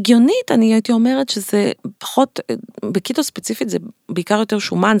 הגיונית, אני הייתי אומרת שזה פחות, בקיטו ספציפית זה בעיקר יותר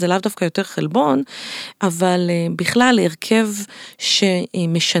שומן, זה לאו דווקא יותר חלבון, אבל בכלל הרכב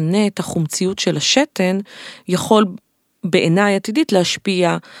שמשנה את החומציות של השתן, יכול בעיניי עתידית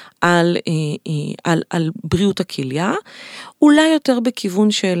להשפיע על בריאות הכליה, אולי יותר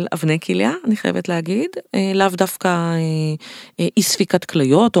בכיוון של אבני כליה, אני חייבת להגיד, לאו דווקא אי ספיקת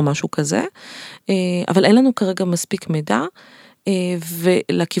כליות או משהו כזה, אבל אין לנו כרגע מספיק מידע,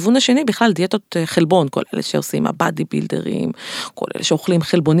 ולכיוון השני בכלל דיאטות חלבון, כל אלה שעושים הבאדי בילדרים, כל אלה שאוכלים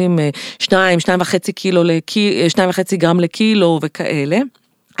חלבונים 2.5 גרם לקילו וכאלה,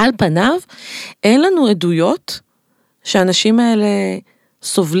 על פניו אין לנו עדויות שהאנשים האלה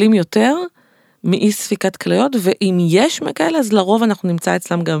סובלים יותר מאי ספיקת כליות, ואם יש כאלה אז לרוב אנחנו נמצא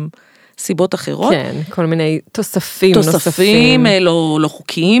אצלם גם סיבות אחרות. כן, כל מיני תוספים נוספים. תוספים, לא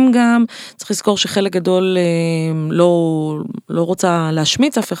חוקיים גם. צריך לזכור שחלק גדול לא רוצה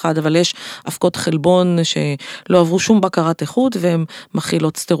להשמיץ אף אחד, אבל יש אבקות חלבון שלא עברו שום בקרת איכות, והן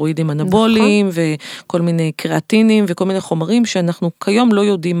מכילות סטרואידים אנבוליים, וכל מיני קריאטינים, וכל מיני חומרים שאנחנו כיום לא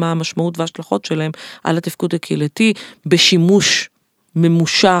יודעים מה המשמעות וההשלכות שלהם על התפקוד הקהילתי, בשימוש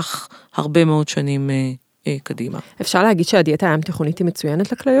ממושך הרבה מאוד שנים קדימה. אפשר להגיד שהדיאטה הים תיכונית היא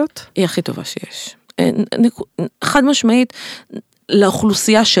מצוינת לכליות? היא הכי טובה שיש. חד משמעית,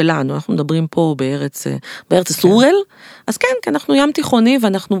 לאוכלוסייה שלנו, אנחנו מדברים פה בארץ סורל, אז כן, כי אנחנו ים תיכוני,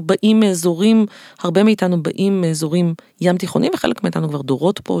 ואנחנו באים מאזורים, הרבה מאיתנו באים מאזורים ים תיכוני, וחלק מאיתנו כבר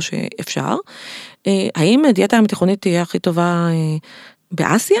דורות פה שאפשר. האם דיאטה ים תיכונית תהיה הכי טובה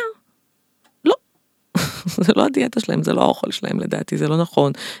באסיה? זה לא הדיאטה שלהם, זה לא האוכל שלהם לדעתי, זה לא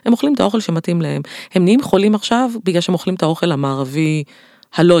נכון. הם אוכלים את האוכל שמתאים להם. הם נהיים חולים עכשיו בגלל שהם אוכלים את האוכל המערבי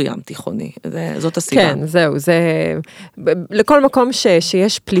הלא ים תיכוני. זאת הסיבה. כן, זהו. לכל מקום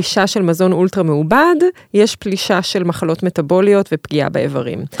שיש פלישה של מזון אולטרה מעובד, יש פלישה של מחלות מטאבוליות ופגיעה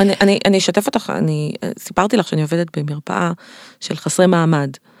באיברים. אני אשתף אותך, סיפרתי לך שאני עובדת במרפאה של חסרי מעמד.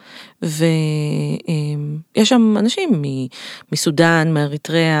 ויש שם אנשים מסודן,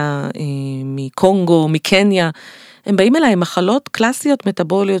 מאריתריאה, מקונגו, מקניה, הם באים אליי מחלות קלאסיות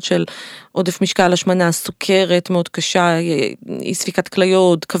מטאבוליות של עודף משקל, השמנה, סוכרת מאוד קשה, אי ספיקת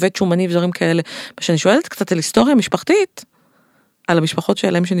כליות, כבד שומני ודברים כאלה. כשאני שואלת קצת על היסטוריה משפחתית, על המשפחות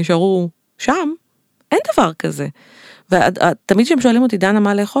שלהם שנשארו שם, אין דבר כזה. ותמיד כשהם שואלים אותי, דנה,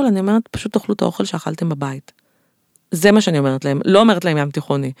 מה לאכול? אני אומרת, פשוט תאכלו את האוכל שאכלתם בבית. זה מה שאני אומרת להם, לא אומרת להם ים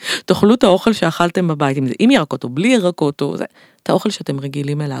תיכוני, תאכלו את האוכל שאכלתם בבית, עם ירקות או בלי ירקות, את האוכל שאתם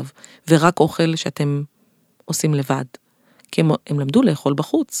רגילים אליו, ורק אוכל שאתם עושים לבד, כי הם למדו לאכול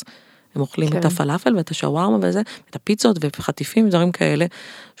בחוץ, הם אוכלים את הפלאפל ואת השווארמה וזה, את הפיצות וחטיפים ודברים כאלה,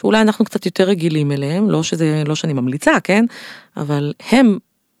 שאולי אנחנו קצת יותר רגילים אליהם, לא שאני ממליצה, כן? אבל הם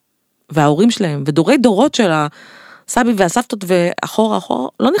וההורים שלהם, ודורי דורות של הסבי והסבתות ואחורה,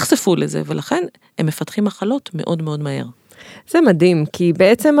 לא נחשפו לזה, ולכן הם מפתחים מחלות מאוד מאוד מהר. זה מדהים, כי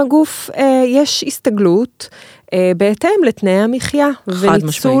בעצם הגוף יש הסתגלות, בהתאם לתנאי המחיה,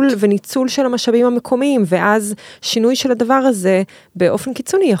 וניצול של המשאבים המקומיים, ואז שינוי של הדבר הזה, באופן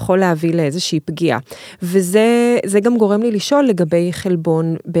קיצוני יכול להביא לאיזושהי פגיעה. וזה גם גורם לי לשאול לגבי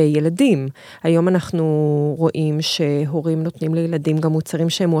חלבון בילדים. היום אנחנו רואים שהורים נותנים לילדים גם מוצרים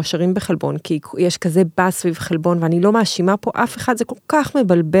שהם מועשרים בחלבון, כי יש כזה בא סביב חלבון, ואני לא מאשימה פה אף אחד, זה כל כך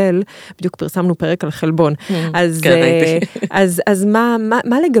מבלבל, בדיוק פרסמנו פרק על חלבון. אז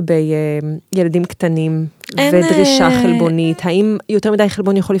מה לגבי ילדים קטנים ודרישה חלבונית? האם יותר מדי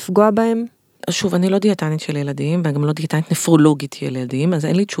חלבון יכול לפגוע בהם? שוב, אני לא דיאטנית של ילדים, וגם לא דיאטנית נפרולוגית של ילדים, אז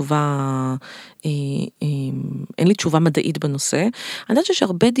אין לי תשובה מדעית בנושא. אני יודעת שיש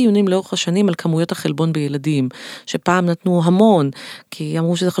הרבה דיונים לאורך השנים על כמויות החלבון בילדים, שפעם נתנו המון, כי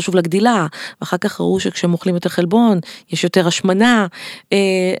אמרו שזה חשוב לגדילה, ואחר כך ראו שכשהם אוכלים יותר חלבון, יש יותר השמנה.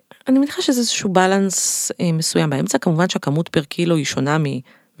 אני מניחה שזה איזשהו בלנס מסוים באמצע, כמובן שהכמות פר קילו היא שונה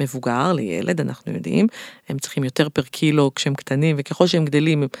מבוגר לילד, אנחנו יודעים, הם צריכים יותר פר קילו כשהם קטנים, וככל שהם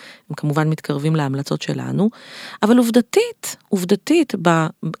גדלים, הם כמובן מתקרבים להמלצות שלנו, אבל עובדתית,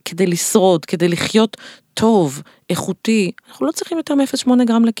 כדי לשרוד, כדי לחיות טוב, איכותי, אנחנו לא צריכים יותר מ-0.8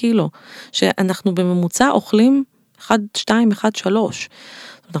 גרם לקילו, שאנחנו בממוצע אוכלים 1, 2, 1, 3,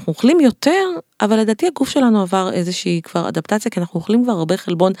 אנחנו אוכלים יותר, אבל לדעתי הגוף שלנו עבר איזושהי כבר אדפטציה, כי אנחנו אוכלים כבר הרבה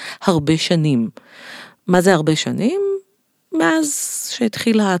חלבון הרבה שנים. מה זה הרבה שנים? מאז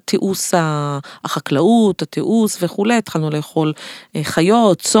שהתחיל התיעוש החקלאות, התיעוש וכו', התחלנו לאכול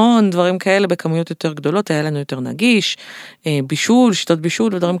חיות, צאן, דברים כאלה בכמויות יותר גדולות, היה לנו יותר נגיש, בישול, שיטות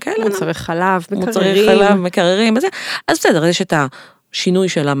בישול ודברים כאלה. מוצרי חלב, מקררים, אז בסדר, יש את השינוי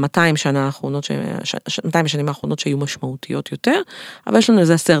של 200 שנים האחרונות שהיו משמעותיות יותר, אבל יש לנו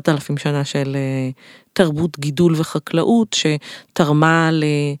איזה 10,000 שנה של תרבות גידול וחקלאות, שתרמה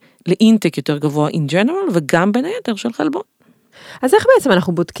לאינטק יותר גבוה in general, וגם בין היתר של חלבון. אז איך בעצם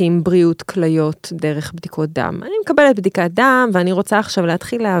אנחנו בודקים בריאות כליות דרך בדיקות דם? אני מקבלת בדיקת דם, ואני רוצה עכשיו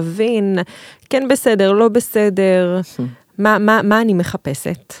להתחיל להבין, כן בסדר, לא בסדר, מה אני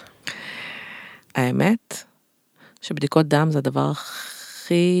מחפשת? האמת, שבדיקות דם זה הדבר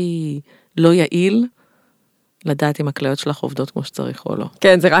הכי לא יעיל, לדעת אם הכליות שלך עובדות כמו שצריך או לא.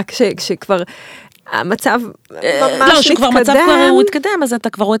 כן, זה רק כשכבר המצב ממש מתקדם. לא, שכבר מצב כבר הוא התקדם, אז אתה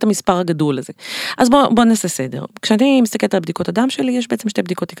כבר רואה את המספר הגדול הזה. אז בוא נעשה סדר. כשאני מסתכלת על בדיקות הדם שלי, יש בעצם 2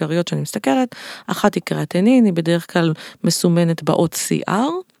 בדיקות עיקריות שאני מסתכלת. אחת היא קריאטינין, היא בדרך כלל מסומנת באות CR,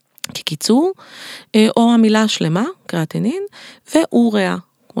 כקיצור, או המילה השלמה, קריאטינין, ואוריה,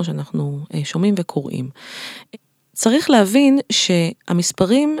 כמו שאנחנו שומעים וקוראים. צריך להבין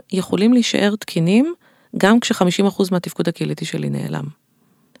שהמספרים יכולים להישאר תקינים, גם כש50% מהתפקוד הכלייתי שלי נעלם.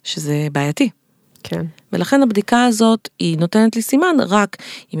 שזה בעייתי. כן. ולכן הבדיקה הזאת היא נותנת לי סימן רק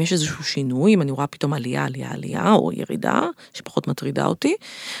אם יש איזשהו שינוי, אם אני רואה פתאום עלייה או ירידה, שפחות מטרידה אותי,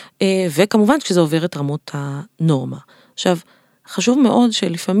 וכמובן כשזה עובר את רמות הנורמה. עכשיו, חשוב מאוד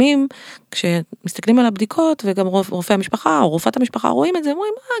שלפעמים כשמסתכלים על הבדיקות, וגם רופאי המשפחה או רופאת המשפחה רואים את זה,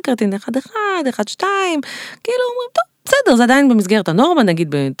 אומרים, קרטין 1-1, 1-2, כאילו אומרים, טוב, בסדר, זה עדיין במסגרת הנורמה, נגיד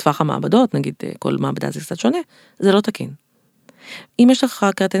בטווח המעבדות, נגיד כל מעבדה זה קצת שונה, זה לא תקין. אם יש לך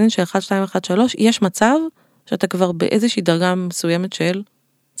קריאטינין של 1, 2, 1, 3, יש מצב שאתה כבר באיזושהי דרגה מסוימת של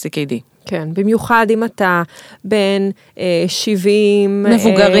CKD. כן, במיוחד אם אתה בין 70...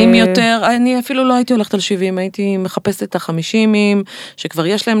 מבוגרים יותר, אני אפילו לא הייתי הולכת על 70, הייתי מחפשת את ה-50, שכבר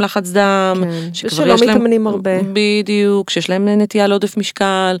יש להם לחץ דם, כן, ושלא מתאמנים הרבה. בדיוק, שיש להם נטייה לעודף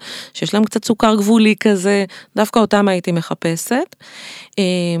משקל, שיש להם קצת סוכר גבולי כזה, דווקא אותם הייתי מחפשת,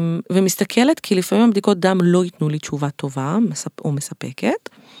 ומסתכלת, כי לפעמים הבדיקות דם לא ייתנו לי תשובה טובה, או מספקת,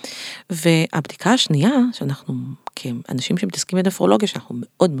 והבדיקה השנייה, שאנחנו כאנשים שמתעסקים בנפרולוגיה, שאנחנו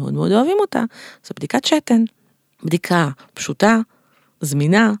מאוד מאוד מאוד אוהבים אותה, זו בדיקת שתן. בדיקה פשוטה,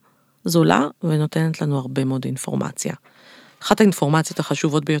 זמינה, זולה, ונותנת לנו הרבה מאוד אינפורמציה. אחת האינפורמציות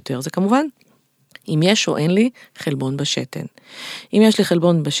החשובות ביותר, זה כמובן, אם יש או אין לי חלבון בשתן. אם יש לי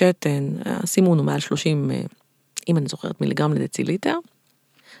חלבון בשתן, הסימון הוא מעל 30, אם אני זוכרת מיליגרם לדציליטר,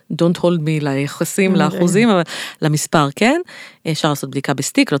 don't hold me ליחסים, לאחוזים, אבל למספר, כן? אפשר לעשות בדיקה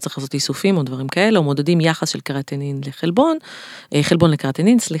בסטיק, לא צריך לעשות איסופים או דברים כאלה, או מודדים יחס של קריאטינין לחלבון, חלבון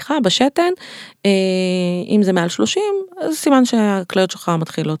לקריאטינין, סליחה, בשתן, אם זה מעל 30, אז סימן שהכליות שלך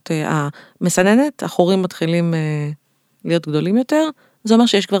מתחילות, המסננת, החורים מתחילים להיות גדולים יותר, זה אומר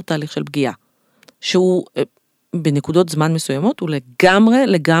שיש כבר תהליך של פגיעה, שהוא בנקודות זמן מסוימות, הוא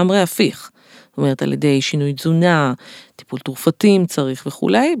לגמרי הפיך. זאת אומרת, על ידי שינוי תזונה, טיפול תרופתים צריך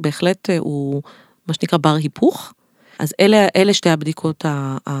וכולי, בהחלט הוא מה שנקרא בר היפוך. אז אלה שתי הבדיקות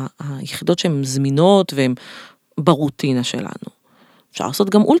היחידות שהן זמינות והן ברוטינה שלנו. אפשר לעשות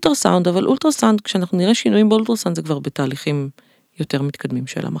גם אולטרסאונד, אבל אולטרסאונד, כשאנחנו נראה שינויים באולטרסאונד, זה כבר בתהליכים יותר מתקדמים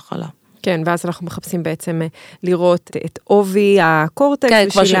של המחלה. כן, ואז אנחנו מחפשים בעצם לראות את עובי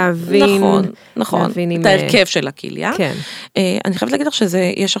הקורטקס, בשביל להבין. נכון, את ההרכב של הכליה. כן. אני חייבת להגיד לך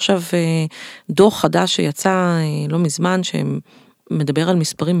שיש עכשיו דוח חדש שיצא לא מזמן, מדבר על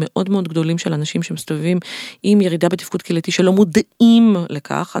מספרים מאוד מאוד גדולים של אנשים שמסתובבים עם ירידה בתפקוד קהילתי שלא מודעים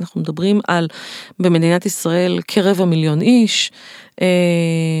לכך. אנחנו מדברים על במדינת ישראל כ250,000 איש,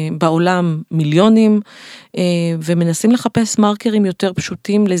 בעולם מיליונים, ומנסים לחפש מרקרים יותר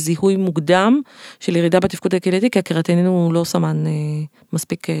פשוטים לזיהוי מוקדם של ירידה בתפקוד הקהילתי, כי הקריאטינין הוא לא סמן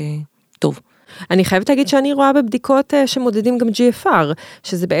מספיק טוב. אני חייבת להגיד שאני רואה בבדיקות שמודדים גם GFR,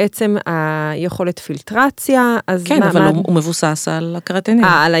 שזה בעצם היכולת פילטרציה, אז כן, אבל הוא מבוסס על הקריאטינין.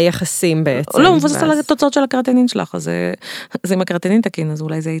 על היחסים בעצם. לא, הוא מבוסס על התוצאות של הקריאטינין שלך, אז זה עם הקריאטינין תקין, אז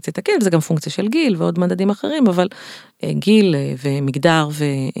אולי זה יצא תקין, וזה גם פונקציה של גיל ועוד מדדים אחרים, אבל גיל ומגדר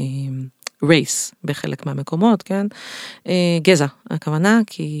רייס בחלק מהמקומות, כן? גזע, הכוונה,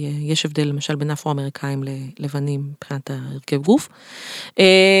 כי יש הבדל למשל בין אפרו-אמריקאים ללבנים מבחינת הרכב גוף.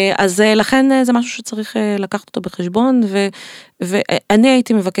 אז לכן זה משהו שצריך לקחת אותו בחשבון, ואני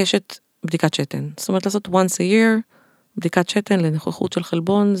הייתי מבקשת בדיקת שתן. זאת אומרת, לעשות once a year, בדיקת שתן לנוכחות של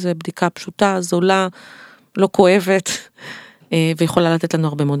חלבון, זה בדיקה פשוטה, זולה, לא כואבת, ויכולה לתת לנו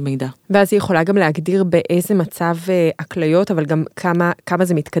הרבה מאוד מידע. ואז היא יכולה גם להגדיר באיזה מצב הכליות, אבל גם כמה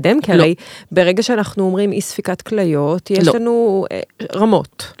זה מתקדם, כי הרי ברגע שאנחנו אומרים אי ספיקת כליות, יש לנו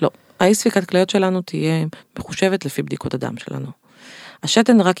רמות. לא, האי ספיקת כליות שלנו תהיה מחושבת לפי בדיקות הדם שלנו.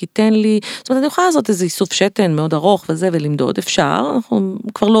 השתן רק ייתן לי, זאת אומרת, אני יכולה לעשות איזה איסוף שתן מאוד ארוך וזה, ולמדוד אפשר, אנחנו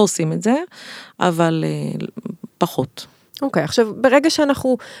כבר לא עושים את זה, אבל פחות. אוקיי, עכשיו, ברגע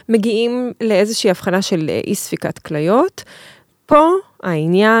שאנחנו מגיעים לאיזושהי הבחנה של אי ספיקת כליות, פה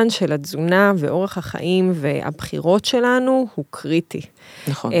העניין של התזונה ואורח החיים והבחירות שלנו הוא קריטי.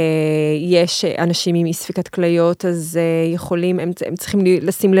 נכון. יש אנשים עם אי ספיקת כליות, אז יכולים, הם צריכים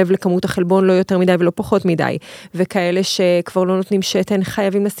לשים לב לכמות החלבון לא יותר מדי ולא פחות מדי, וכאלה שכבר לא נותנים שתן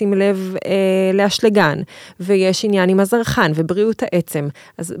חייבים לשים לב לאשלגן, ויש עניין עם הזרחן ובריאות העצם.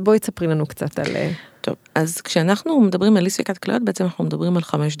 אז בואי תספרי לנו קצת על... טוב, אז כשאנחנו מדברים על אי ספיקת כליות, בעצם אנחנו מדברים על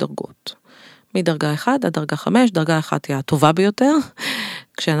 5 דרגות. מדרגה 1 עד דרגה 5, דרגה 1 היא הטובה ביותר,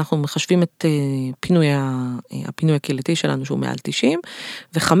 כשאנחנו מחשבים את הפינוי הקהילתי שלנו שהוא מעל 90,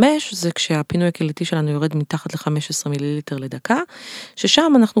 ו5 זה כשהפינוי הקהילתי שלנו יורד מתחת ל-15 מיליליטר לדקה,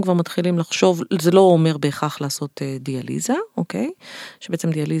 ששם אנחנו כבר מתחילים לחשוב, זה לא אומר בהכרח לעשות דיאליזה, אוקיי?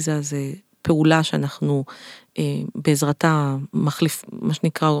 שבעצם דיאליזה זה פעולה שאנחנו בעזרתה מחליף, מה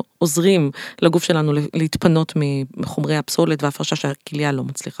שנקרא, עוזרים לגוף שלנו להתפנות מחומרי הפסולת והפרשה שהכליה לא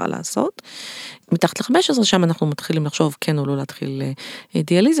מצליחה לעשות. מתחת ל-15 שם אנחנו מתחילים לחשוב כן או לא להתחיל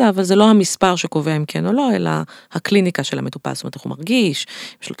דיאליזה, אבל זה לא המספר שקובע אם כן או לא, אלא הקליניקה של המטופל, זאת אומרת, הוא מרגיש,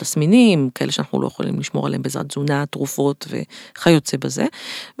 יש לו תסמינים, כאלה שאנחנו לא יכולים לשמור עליהם בעזרת תזונה, תרופות וכיוצא בזה,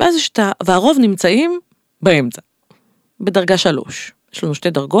 ואז והרוב נמצאים באמצע, בדרגה 3. יש לנו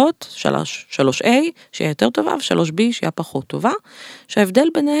 2 דרגות, 3A, שיהיה יותר טובה, ו3B, שיהיה פחות טובה, שההבדל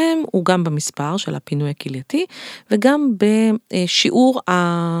ביניהם הוא גם במספר של הפינוי הקהילתי, וגם בשיעור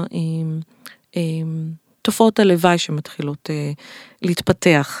תופעות הלוואי שמתחילות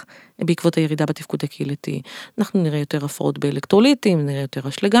להתפתח בעקבות הירידה בתפקוד הקהילתי. אנחנו נראה יותר הפרעות באלקטרוליטים, נראה יותר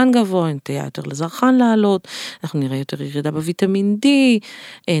אשלגן גבוה, נטייה יותר לזרחן לעלות, אנחנו נראה יותר ירידה בוויטמין D,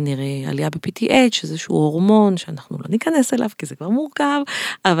 נראה עלייה ב-PTH, איזשהו הורמון שאנחנו לא ניכנס אליו, כי זה כבר מורכב,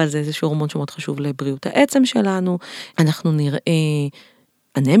 אבל זה איזשהו הורמון שמאוד חשוב לבריאות העצם שלנו. אנחנו נראה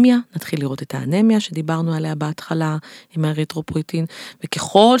אנמיה, נתחיל לראות את האנמיה שדיברנו עליה בהתחלה עם האריתרופויטין,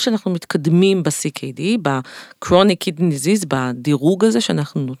 וככל שאנחנו מתקדמים ב-CKD, ב-chronic kidney disease, בדירוג הזה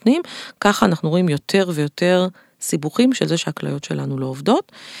שאנחנו נותנים, ככה אנחנו רואים יותר ויותר סיבוכים של זה שהכליות שלנו לא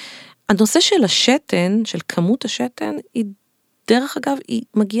עובדות. הנושא של השתן, של כמות השתן, היא דרך אגב, היא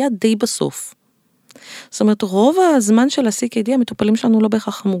מגיעה די בסוף. זאת אומרת, רוב הזמן של ה-CKD, המטופלים שלנו לא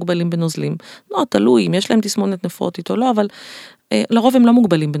בהכרח מוגבלים בנוזלים. לא, תלוי, אם יש להם תסמונת נפרוטית או לא, אבל לרוב הם לא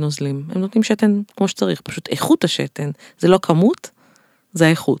מוגבלים בנוזלים. הם נותנים שתן כמו שצריך, פשוט איכות השתן. זה לא כמות, זה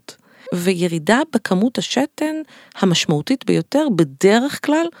האיכות. וירידה בכמות השתן המשמעותית ביותר, בדרך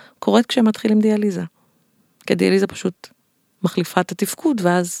כלל, קורית כשהם מתחילים דיאליזה. כי דיאליזה פשוט מחליפה את התפקוד,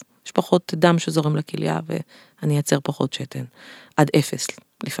 ואז יש פחות דם שזורם לכליה, ואני אייצר פחות שתן. עד 0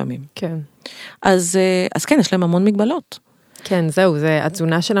 לפעמים. כן. אז כן, יש להם המון מגבלות. כן, זהו, זה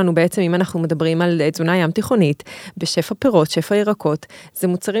התזונה שלנו בעצם, אם אנחנו מדברים על תזונה ים תיכונית, בשפע פירות, שפע ירקות, זה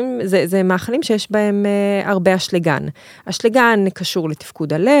מוצרים, זה מאכלים שיש בהם הרבה אשלגן. אשלגן קשור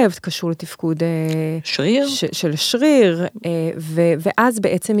לתפקוד הלב, קשור לתפקוד שריר. של שריר, ואז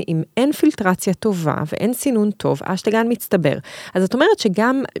בעצם אם אין פילטרציה טובה ואין סינון טוב, האשלגן מצטבר. אז זאת אומרת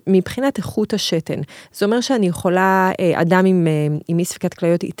שגם מבחינת איכות השתן, זה אומר שאני יכולה, אדם עם אי ספיקת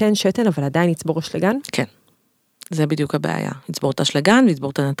כליות ייתן שתן, אבל עדיין יצבור אשלגן? כן. זה בדיוק הבעיה. יצבור את האשלגן,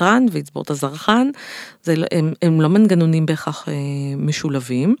 ויצבור את הנטרן, ויצבור את הזרחן. הם לא מנגנונים בהכרח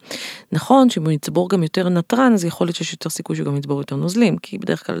משולבים. נכון שאם הוא יצבור גם יותר נטרן, אז יכול להיות שיש יותר סיכוי שגם יצבור יותר נוזלים, כי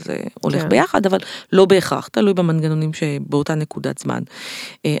בדרך כלל זה הולך ביחד, אבל לא בהכרח, תלוי במנגנונים שבאותה נקודת זמן.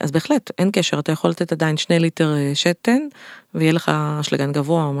 אז בהחלט, אין קשר, אתה יכול לתת עדיין 2 ליטר שתן, ויהיה לך אשלגן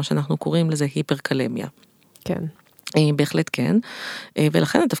גבוה, מה שאנחנו קוראים לזה היפרקלמיה. כן. בהחלט כן,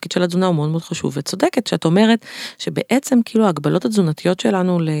 ולכן התפקיד של התזונה הוא מאוד מאוד חשוב, וצודקת שאת אומרת שבעצם כאילו ההגבלות התזונתיות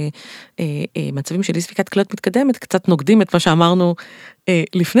שלנו למצבים של אי ספיקת כליות מתקדמת, קצת נוגדים את מה שאמרנו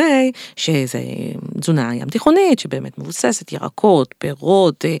לפני, שזה תזונה ים תיכונית, שבאמת מבוססת, ירקות,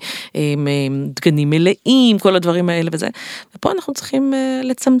 פירות, דגנים מלאים, כל הדברים האלה וזה, ופה אנחנו צריכים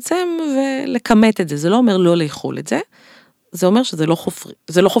לצמצם ולכמת את זה, זה לא אומר לא לאכול את זה, זה אומר שזה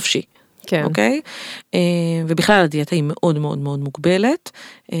לא חופשי. כן. אוקיי? ובכלל הדיאטה היא מאוד מאוד מאוד מוגבלת,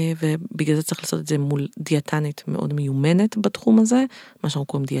 ובגלל זה צריך לעשות את זה מול דיאטנית מאוד מיומנת בתחום הזה, מה שאנחנו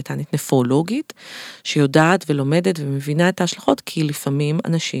קוראים דיאטנית נפרולוגית, שיודעת ולומדת ומבינה את ההשלכות, כי לפעמים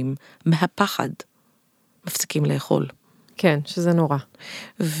אנשים מהפחד מפסיקים לאכול. כן, שזה נורא.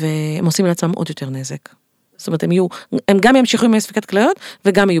 והם עושים לעצמם עוד יותר נזק. זאת אומרת, הם גם ימשיכו עם ספיקת כליות,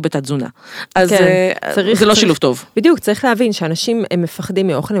 וגם יהיו בתת תזונה. אז זה לא שילוב טוב. בדיוק, צריך להבין שאנשים הם מפחדים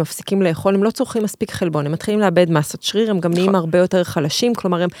מאוכל, הם מפסיקים לאכול, הם לא צורכים מספיק חלבון, הם מתחילים לאבד מסת שריר, הם גם נהיים הרבה יותר חלשים,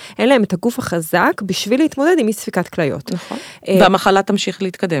 כלומר, אין להם את הגוף החזק בשביל להתמודד עם ספיקת כליות. נכון. והמחלה תמשיך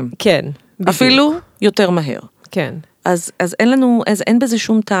להתקדם. כן. אפילו יותר מהר. כן. אז אין בזה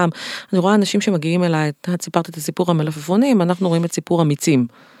שום טעם. אני רואה אנשים שמגיעים אליי, סיפרת את הסיפור המלפפונים, אנחנו רואים את סיפור המיצים.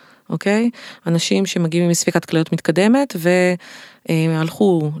 אוקיי? אנשים שמגיעים עם ספיקת כליות מתקדמת,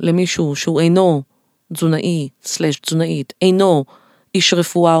 והלכו למישהו שהוא אינו תזונאי, תזונאית, אינו איש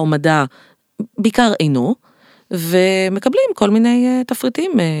רפואה או מדע, בעיקר אינו, ומקבלים כל מיני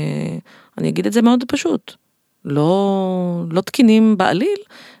תפריטים, אני אגיד את זה מאוד פשוט, לא תקינים בעליל,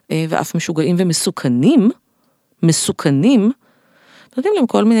 ואף משוגעים ומסוכנים, נותנים להם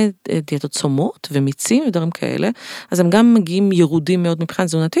כל מיני דיאטות צומות ומיצים ודברים כאלה, אז הם גם מגיעים ירודים מאוד מבחינה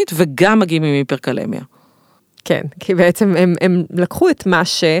תזונתית, וגם מגיעים עם היפרקלמיה. כן, כי בעצם הם לקחו את מה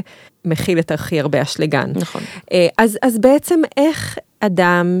שמכיל את הכי הרבה אשלגן. נכון. אז בעצם איך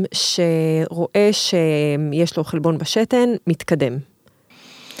אדם שרואה שיש לו חלבון בשתן, מתקדם?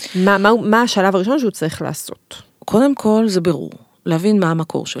 מה השלב הראשון שהוא צריך לעשות? קודם כל זה ברור, להבין מה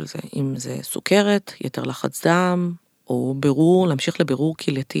המקור של זה, אם זה סוכרת, יתר לחץ דם, או ברור, להמשיך לבירור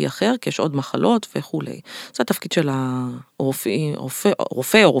קהילתי אחר, כי יש עוד מחלות וכו'. זה התפקיד של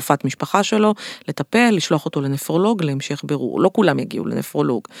הרופא או רופאת משפחה שלו, לטפל, לשלוח אותו לנפרולוג, להמשך בירור. לא כולם יגיעו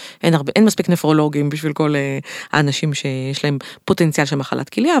לנפרולוג. אין מספיק נפרולוגים בשביל כל האנשים שיש להם פוטנציאל של מחלת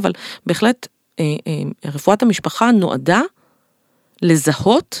כליה, אבל בהחלט רפואת המשפחה נועדה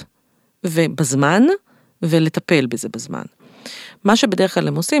לזהות ובזמן, ולטפל בזה בזמן. מה שבדרך כלל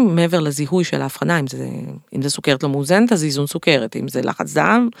הם עושים, מעבר לזיהוי של ההבחנה, אם זה סוכרת לא מאוזנת, אז איזון סוכרת, אם זה לחץ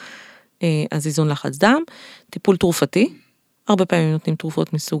דם, אז איזון לחץ דם, טיפול תרופתי, הרבה פעמים נותנים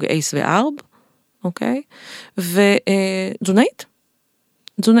תרופות מסוג אייס וארב, אוקיי?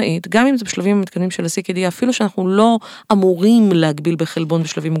 תזונאית, גם אם זה בשלבים המתקדמים של ה-CKD, אפילו שאנחנו לא אמורים להגביל בחלבון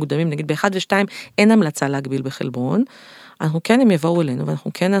בשלבים מוקדמים, נגיד ב1 ו2 אין המלצה להגביל בחלבון, אנחנו כן, הם יבואו אלינו,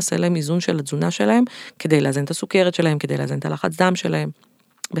 ואנחנו כן נעשה להם איזון של התזונה שלהם, כדי לאזן את הסוכרת שלהם, כדי לאזן את הלחץ דם שלהם.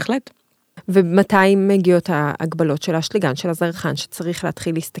 בהחלט. ומתי מגיעות ההגבלות של האשלגן, של הזרחן, שצריך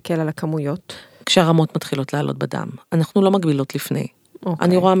להתחיל להסתכל על הכמויות? כשהרמות מתחילות לעלות בדם. אנחנו לא מגבילות לפני.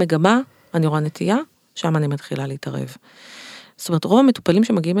 אני רואה מגמה, אני רואה נטייה, שם אני מתחילה להתערב. זאת אומרת, רוב המטופלים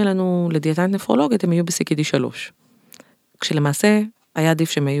שמגיעים אלינו לדיאטנית נפרולוגית, הם יהיו ב-CKD 3. כשלמעשה, היה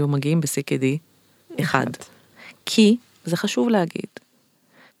עדיף שהם היו מגיעים ב-CKD 1. כי זה חשוב להגיד.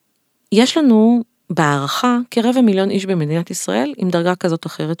 יש לנו בהערכה כ250,000 איש במדינת ישראל עם דרגה כזאת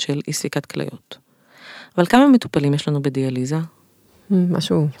אחרת של אי ספיקת כליות. אבל כמה מטופלים יש לנו בדיאליזה?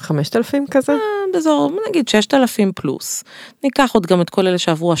 משהו 5,000 כזה? באזור, נגיד 6,000 פלוס. ניקח עוד גם את כל אלה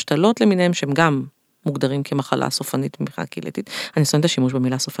שעברו השתלות למיניהם, שהם גם מוגדרים כמחלה סופנית מבחינה קהילתית. אני שונאת את השימוש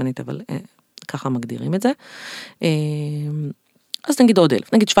במילה סופנית, אבל ככה מגדירים את זה. אז נגיד עוד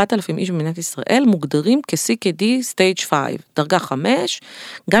 1,000, נגיד 7,000 איש במדינת ישראל מוגדרים כ-CKD stage 5, דרגה 5,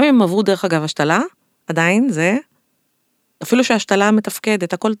 גם אם הם עברו דרך אגב השתלה, עדיין זה אפילו שהשתלה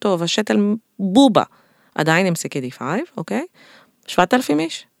מתפקדת, הכל טוב, השתל בובה, עדיין עם CKD5, אוקיי? 7,000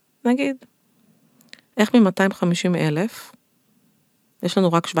 איש, נגיד. איך מ-250,000, יש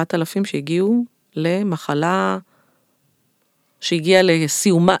לנו רק 7,000 שהגיעו למחלה, שהגיעה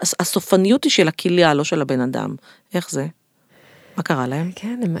לסיומה, הסופניות היא של הכליה, לא של הבן אדם. איך זה? מה קרה להם?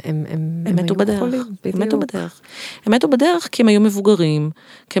 כן, הם מתו בדרך. הם מתו בדרך כי הם היו מבוגרים,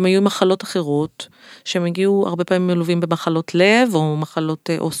 כי הם היו עם מחלות אחרות, שהם הגיעו הרבה פעמים מלווים במחלות לב, או מחלות,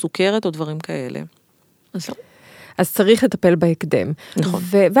 או סוכרת, או דברים כאלה. אז צריך לטפל בהקדם. נכון.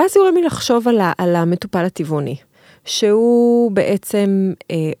 ואז יורד לי לחשוב על המטופל הטבעוני, שהוא בעצם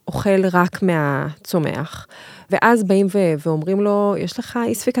אוכל רק מהצומח, ואז באים ואומרים לו, יש לך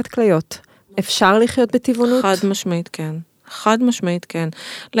אי ספיקת כליות. אפשר לחיות בטבעונות? חד משמעית כן. חד משמעית כן.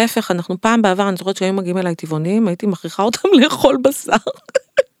 להפך, אנחנו פעם בעבר, אני זוכרת שהיו מגיעים אליי טבעונים, הייתי מכריחה אותם לאכול בשר,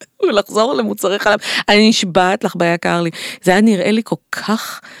 ולחזור למוצרי חלב. אני נשבעת לך ביקר לי. זה היה נראה לי כל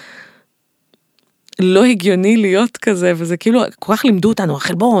כך לא הגיוני להיות כזה, וזה כאילו, כל כך לימדו אותנו,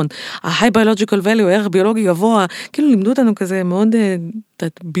 החלבון, ה-high biological value, הערך ביולוגי גבוה, כאילו לימדו אותנו כזה מאוד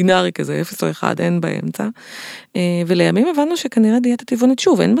בינארי כזה, 0 או 1, אין באמצע. ולימים הבנו שכנראה דיאטה טבעונית,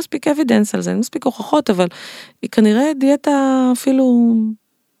 שוב, אין מספיק אבידנס על זה, אין מספיק הוכחות, אבל היא כנראה דיאטה אפילו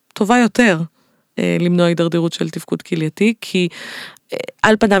טובה יותר, למנוע הידרדרות של תפקוד כלייתי, כי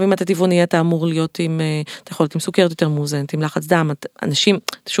על פניו, אם אתה טבעוני, אתה אמור להיות עם, אתה יכול להיות עם סוכרת יותר מאוזנת, עם לחץ דם, אנשים,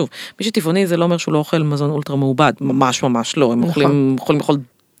 שוב, מי שטבעוני זה לא אומר שהוא לא אוכל מזון אולטרה מעובד, ממש ממש לא, הם אוכלים לאכול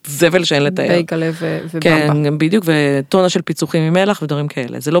זבל שאין לתאר. בייגלה ובמבה. כן, בדיוק, וטונה של פיצוחים עם מלח ודברים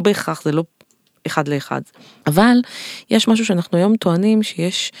כאלה, זה לא בהכרח, זה לא אחד לאחד. אבל יש משהו שאנחנו היום טוענים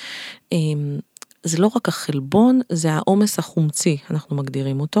שיש, זה לא רק החלבון, זה העומס החומצי, אנחנו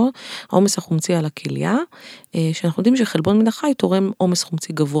מגדירים אותו, העומס החומצי על הכליה, שאנחנו יודעים שחלבון מן החי תורם עומס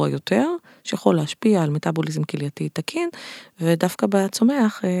חומצי גבוה יותר, שיכול להשפיע על מטאבוליזם כלייתי תקין, ודווקא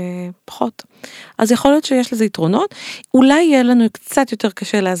בצומח פחות. אז יכול להיות שיש לזה יתרונות, אולי יהיה לנו קצת יותר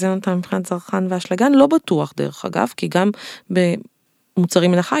קשה לאזן אותם מבחינת זרחן ואשלגן, לא בטוח דרך אגב, כי גם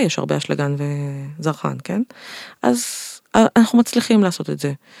במוצרים מן החי יש הרבה אשלגן וזרחן, כן? אז אנחנו מצליחים לעשות את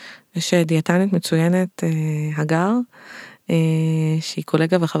זה. יש דיאטנית מצוינת, הגר, שהיא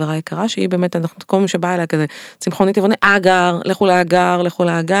קולגה וחברה יקרה, שהיא באמת, אנחנו כל מי שבא אליה כזה, צמחונית טבעוני, אגר, לכו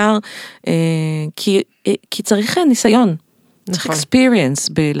לאגר, כי צריך ניסיון, צריך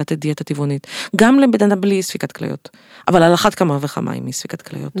experience בלתת דיאטה טבעונית, גם לבן אדם בלי ספיקת כליות, אבל על אחת כמה וכמה עם ספיקת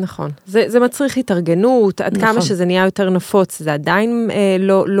כליות. נכון, זה מצריך התארגנות, עד כמה שזה נהיה יותר נפוץ, זה עדיין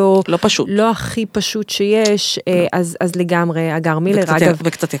לא פשוט. לא הכי פשוט שיש, אז לגמרי, אגר מילר, אגב.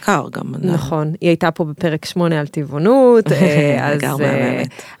 וקצת יקר גם. נכון, היא הייתה פה בפרק 8 על טבעונות,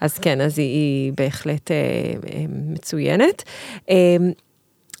 אז כן, אז היא בהחלט מצוינת.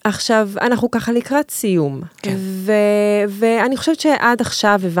 עכשיו, אנחנו ככה לקראת סיום, כן. ואני חושבת שעד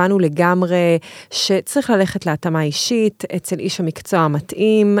עכשיו הבנו לגמרי שצריך ללכת להתאמה אישית, אצל איש המקצוע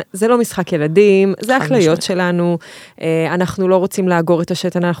המתאים, זה לא משחק ילדים, זה הכליות שלנו, אנחנו לא רוצים לאגור את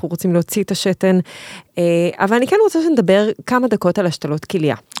השתן, אנחנו רוצים להוציא את השתן, אבל אני כן רוצה שנדבר כמה דקות על השתלות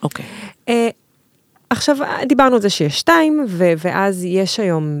כליה. אוקיי. עכשיו, דיברנו על זה שיש 2, ואז יש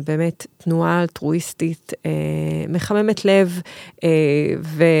היום באמת תנועה אלטרואיסטית, מחממת לב,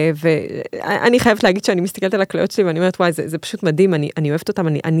 ואני חייבת להגיד שאני מסתכלת על הכליות שלי, ואני אומרת, וואי, זה פשוט מדהים, אני אוהבת אותם,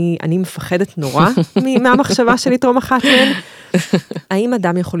 אני מפחדת נורא מהמחשבה של לתרום אחת מהן. האם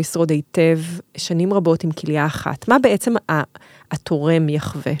אדם יכול לשרוד היטב שנים רבות עם כליה אחת? מה בעצם התורם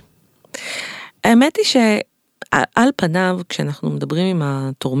יחווה? האמת היא שעל פניו, כשאנחנו מדברים עם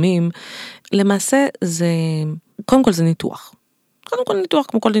התורמים, למעשה זה, קודם כל זה ניתוח. קודם כל ניתוח,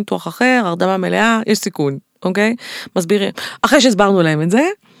 כמו כל ניתוח אחר, הרדמה מלאה, יש סיכון, אוקיי? מסבירים. אחרי שהסברנו להם את זה,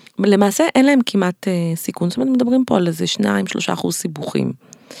 למעשה אין להם כמעט סיכון, זאת אומרת, מדברים פה על איזה 2-3% סיבוכים.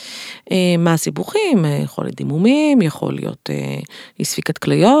 מה הסיבוכים? יכול להיות דימומים, יכול להיות אי ספיקת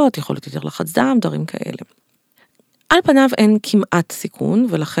כליות, יכול להיות יותר לחץ דם, דברים כאלה. על פניו אין כמעט סיכון,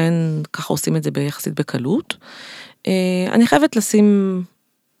 ולכן ככה עושים את זה ביחסית בקלות. אני חייבת לשים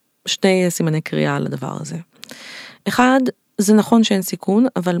 2 סימני קריאה על הדבר הזה. אחד, זה נכון שאין סיכון,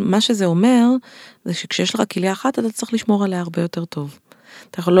 אבל מה שזה אומר, זה שכשיש לך כליה אחת, אתה צריך לשמור עליה הרבה יותר טוב.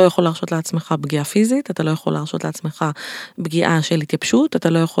 אתה לא יכול להרשות לעצמך פגיעה פיזית, אתה לא יכול להרשות לעצמך פגיעה של התייבשות, אתה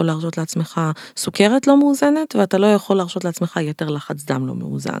לא יכול להרשות לעצמך סוכרת לא מאוזנת, ואתה לא יכול להרשות לעצמך יתר לחץ דם לא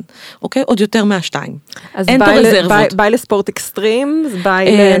מאוזן. אוקיי? עוד יותר מה-2. אין פה רזרבות. ביי לספורט אקסטרים,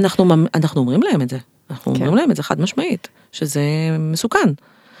 אנחנו אומרים להם את זה. אנחנו אומרים להם את זה חד משמעית, שזה מסוכן.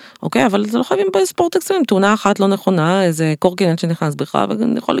 אוקיי, אבל זה לא חייבים בספורט אקסטרים, תאונה אחת לא נכונה, איזה קורקינט שנכנס בך,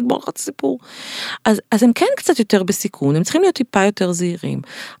 ואני יכול לגמור לך את הסיפור. אז הם כן קצת יותר בסיכון, הם צריכים להיות טיפה יותר זהירים,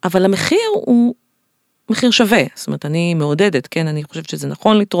 אבל המחיר מחיר שווה, זאת אומרת, אני מעודדת, כן, אני חושבת שזה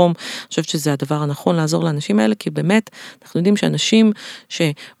נכון לתרום, אני חושבת שזה הדבר הנכון לעזור לאנשים האלה, כי באמת, אנחנו יודעים שאנשים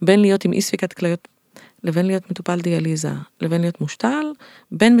שבין להיות עם אי ספיקת כליות, לבין להיות מטופל דיאליזה, לבין להיות מושתל,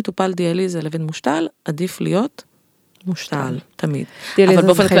 בין מטופל דיאליזה לבין מושתל, עדיף להיות מושתל, תמיד.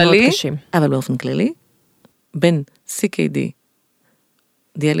 דיאליזה זה חיים מאוד קשים. אבל באופן כללי, בין CKD,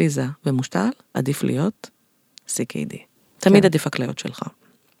 דיאליזה ומושתל, עדיף להיות CKD. תמיד עדיף הכליות שלך.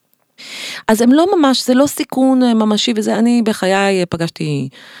 אז הם לא ממש, זה לא סיכון ממשי, וזה אני בחיי פגשתי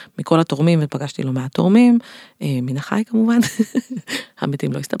מכל התורמים, ופגשתי לא מעט תורמים, מן החי כמובן,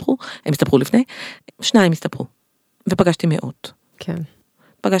 המתים לא הסתפרו, הם הסתפרו לפני, 2 הסתפרו, ופגשתי מאות. כן.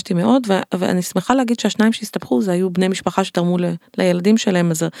 פגשתי מאוד, ואני שמחה להגיד שהשניים שהסתפרו, זה היו בני משפחה שתרמו לילדים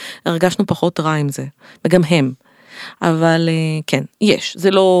שלהם, אז הרגשנו פחות רע עם זה, וגם הם. אבל כן, יש,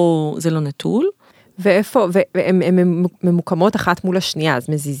 זה לא נטול. ואיפה, והן ממוקמות אחת מול השנייה, אז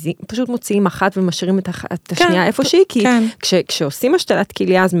מזיזים, פשוט מוציאים אחת ומשאירים את השנייה איפה שהיא, כי כשעושים השתלת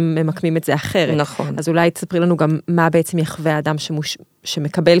כליה, אז ממקמים את זה אחרת. נכון. אז אולי תספרי לנו גם מה בעצם יחווה האדם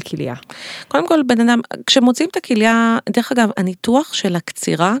שמקבל כליה. קודם כל, בן אדם, כשמוצאים את הכליה, דרך אגב, הניתוח של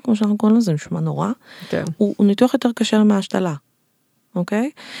הקצירה, כמו שאנחנו קוראים לזה, נשמע נורא, הוא ניתוח יותר קשה מההשתלה.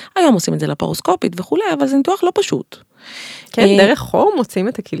 אוקיי? היום עושים את זה לפרוסקופית וכולי, אבל זה ניתוח לא פשוט. כן, דרך חור מוצאים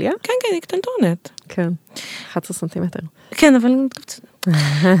את הכליה? כן, כן, היא קטנטונת. כן, 11 סנטימטר. כן, אבל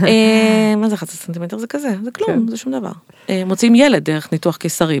מה זה 11 סנטימטר? זה כזה, זה כלום, זה שום דבר. מוצאים ילד דרך ניתוח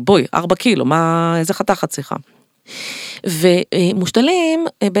קיסרי, בואי, 4 קילו, איזה חתך את צריכה. ומושתלים,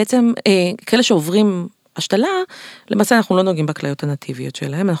 בעצם, כאלה שעוברים השתלה, למעשה אנחנו לא נוגעים בכליות הנטיביות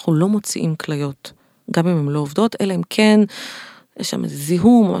שלהם, אנחנו לא מוציאים כליות, גם אם הן לא עובדות, אלא אם כן, יש שם איזה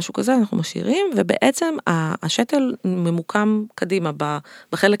זיהום או משהו כזה, אנחנו משאירים, ובעצם השתל ממוקם קדימה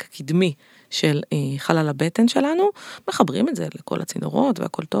בחלק הקדמי של חלל הבטן שלנו, מחברים את זה לכל הצינורות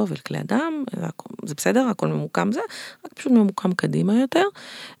והכל טוב, ולכלי הדם, זה בסדר, הכל ממוקם זה, רק פשוט ממוקם קדימה יותר.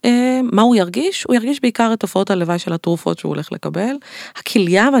 מה הוא ירגיש? הוא ירגיש בעיקר את תופעות הלוואי של התרופות שהוא הולך לקבל.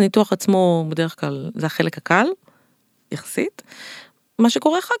 הכליה והניתוח עצמו בדרך כלל זה החלק הקל, יחסית. מה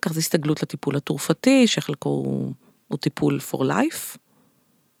שקורה אחר כך זה הסתגלות לטיפול התרופתי, שחלקו הוא טיפול for life,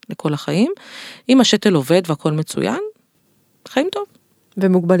 לכל החיים. אם השתל עובד והכל מצוין, חיים טוב.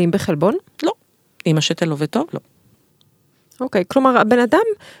 ומוגבלים בחלבון? לא. אם השתל עובד טוב, לא. אוקיי, כלומר, הבן אדם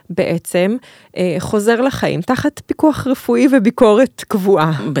בעצם חוזר לחיים תחת פיקוח רפואי וביקורת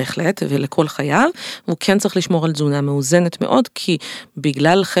קבועה. בהחלט, ולכל חייו, והוא כן צריך לשמור על תזונה מאוזנת מאוד, כי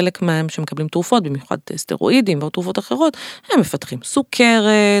בגלל חלק מהם שמקבלים תרופות, במיוחד סטרואידים ותרופות אחרות, הם מפתחים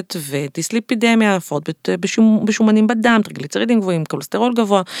סוכרת ודיסליפידמיה, הפרעות בשומנים בדם, טריגליצרידים גבוהים, כולסטרול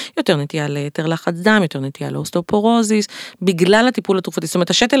גבוה, יותר נטייה ליתר לחץ דם, יותר נטייה לאוסטאופורוזיס, בגלל הטיפול התרופתי. זאת אומרת,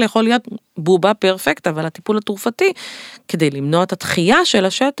 השתל יכול להיות בובה פרפקט, אבל הטיפול התרופתי, כדי למנוע את התחייה של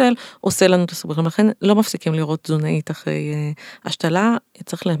השתל, עושה לנו את הסיבוכים. לכן לא מפסיקים לראות תזונאית אחרי השתלה,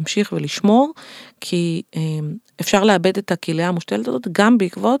 צריך להמשיך ולשמור, כי אפשר לאבד את הכליה המושתלת הזאת, גם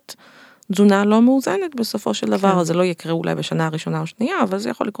בעקבות תזונה לא מאוזנת בסופו של דבר, אז זה לא יקרה אולי בשנה הראשונה או שנייה, אבל זה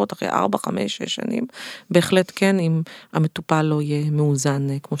יכול לקרות אחרי 4, 5, 6 שנים, בהחלט כן, אם המטופל לא יהיה מאוזן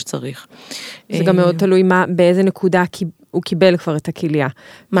כמו שצריך. זה גם מאוד תלוי באיזה נקודה הוא קיבל כבר את הכליה.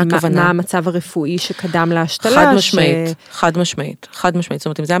 מה הכוונה? מה המצב הרפואי שקדם להשתלה? חד משמעית. זאת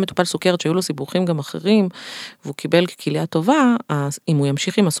אומרת, אם זה היה מטופל סוכרת שהיו לו סיבוכים גם אחרים, והוא קיבל כליה טובה, אז אם הוא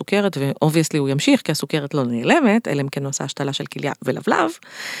ימשיך עם הסוכרת, ואובייסלי הוא ימשיך, כי הסוכרת לא נעלמת, אלא אם כן הוא עושה השתלה של כליה ולבלב,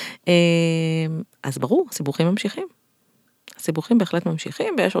 אז ברור, הסיבוכים ממשיכים. הסיבוכים בהחלט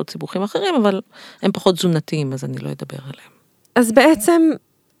ממשיכים, ויש עוד סיבוכים אחרים, אבל הם פחות תזונתיים, אז אני לא אדבר עליהם. אז בעצם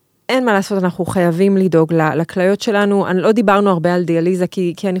אין מה לעשות, אנחנו חייבים לדאוג לכליות שלנו. לא דיברנו הרבה על דיאליזה,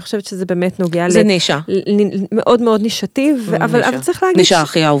 כי אני חושבת שזה באמת נוגע זה נישה. מאוד מאוד נישתי, אבל צריך להגיד... נישה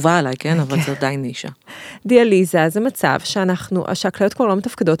הכי אהובה עליי, כן? אבל זה עדיין נישה. דיאליזה זה מצב שהכליות כבר לא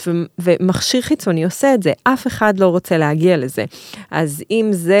מתפקדות, ומכשיר חיצוני עושה את זה. אף אחד לא רוצה להגיע לזה. אז אם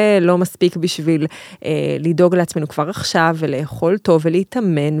זה לא מספיק בשביל לדאוג לעצמנו כבר עכשיו, ולאכול טוב,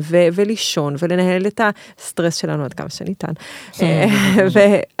 ולהתאמן, ולישון, ולנהל את הסטרס שלנו עד כמה שניתן.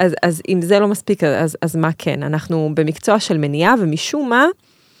 אז אם זה לא מספיק, אז מה כן? אנחנו במקצוע של מניעה, ומשום מה,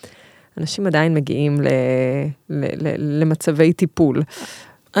 אנשים עדיין מגיעים למצבי טיפול.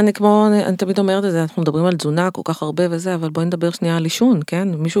 אני תמיד אומרת את זה, אנחנו מדברים על תזונה כל כך הרבה וזה, אבל בואי נדבר שנייה על עישון, כן?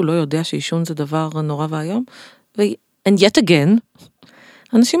 מישהו לא יודע שעישון זה דבר נורא והיום, and yet again,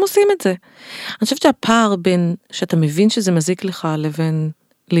 אנשים עושים את זה. אני חושבת שהפער בין שאתה מבין שזה מזיק לך, לבין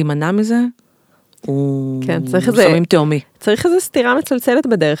להימנע מזה, הוא לפעמים תאומי. צריך איזו סתירה מצלצלת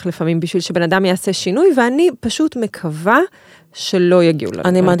בדרך לפעמים, בשביל שבן אדם יעשה שינוי, ואני פשוט מקווה שלא יגיעו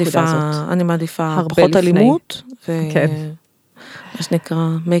לנקודה הזאת. אני מעדיפה פחות אלימות, מה שנקרא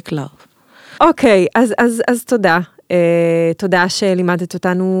make love. אוקיי, אז תודה. תודה שלימדת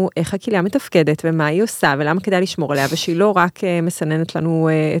אותנו איך הכליה מתפקדת ומה היא עושה ולמה כדאי לשמור עליה, ושהיא לא רק מסננת לנו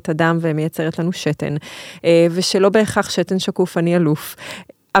את הדם ומייצרת לנו שתן, ושלא בהכרח שתן שקוף אני אלוף.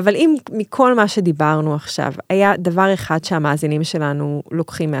 אבל אם מכל מה שדיברנו עכשיו, היה דבר אחד שהמאזינים שלנו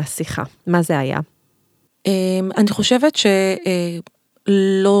לוקחים מהשיחה, מה זה היה? אני חושבת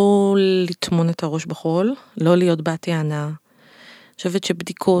שלא לטמון את הראש בחול, לא להיות בהטענה. אני חושבת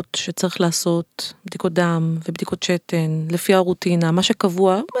שבדיקות שצריך לעשות, בדיקות דם ובדיקות שתן, לפי הרוטינה, מה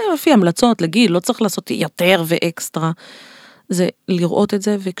שקבוע, לפי המלצות, לגיל, לא צריך לעשות יותר ואקסטרה. זה לראות את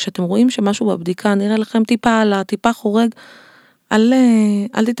זה, וכשאתם רואים שמשהו בבדיקה נראה לכם טיפה עלה, טיפה חורג,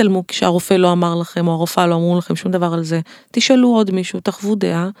 אל תתעלמו כשהרופא לא אמר לכם, או הרופאה לא אמרו לכם שום דבר על זה. תשאלו עוד מישהו, תחוו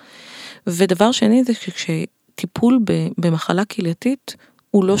דעה. ודבר שני זה שטיפול במחלה כלייתית,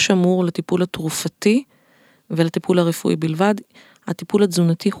 הוא לא שמור לטיפול התרופתי, ולטיפול הרפואי בלבד. הטיפול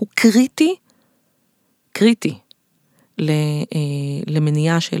התזונתי הוא קריטי,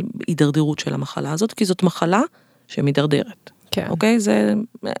 למניעה של הידרדרות של המחלה הזאת, כי זאת מחלה שמדרדרת. כן. אוקיי?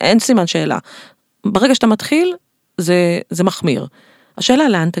 אין סימן שאלה. ברגע שאתה מתחיל, זה מחמיר. השאלה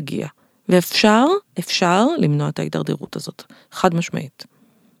לאן תגיע. ואפשר למנוע את ההידרדרות הזאת. חד משמעית.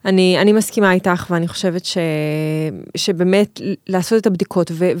 אני מסכימה איתך, ואני חושבת שבאמת לעשות את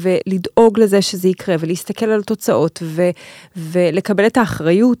הבדיקות, ולדאוג לזה שזה יקרה, ולהסתכל על התוצאות, ולקבל את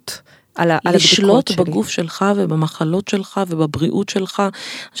האחריות על הבדיקות שלי. לשלוט בגוף שלך, ובמחלות שלך, ובבריאות שלך. אני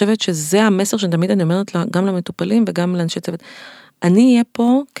חושבת שזה המסר שתמיד אני אומרת גם למטופלים, וגם לאנשי צוות. אני אהיה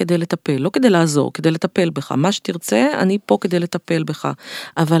פה כדי לטפל, לא כדי לעזור, כדי לטפל בך. מה שתרצה, אני פה כדי לטפל בך.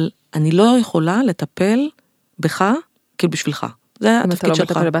 אבל אני לא יכולה לטפל בך, כאילו בשבילך. זה התפקיד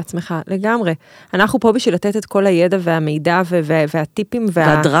שלך. אתה לא מטפל בעצמך, לגמרי. אנחנו פה בשביל לתת את כל הידע והמידע והטיפים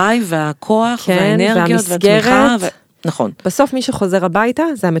והדרייב והכוח והאנרגיות והתמיכה. נכון. בסוף מי שחוזר הביתה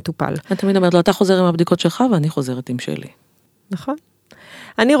זה המטופל. אני תמיד אומרת לו, אתה חוזר עם הבדיקות שלך ואני חוזרת עם שלי. נכון.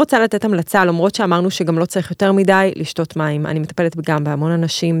 אני רוצה לתת המלצה, למרות שאמרנו שגם לא צריך יותר מדי לשתות מים. אני מטפלת גם בהמון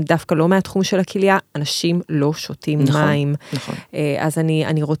אנשים, דווקא לא מהתחום של הכליה, אנשים לא שותים מים. נכון. אז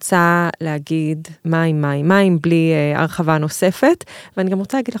אני רוצה להגיד מים, בלי הרחבה נוספת, ואני גם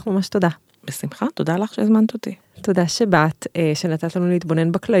רוצה להגיד לך ממש תודה. בשמחה, תודה לך שהזמנת אותי. תודה שבאת, שנתת לנו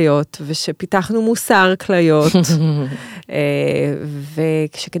להתבונן בכליות, ושפיתחנו מוסר כליות,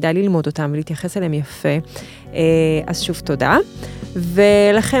 וכשכדאי ללמוד אותם ולהתייחס אליהם יפה. אז שוב תודה.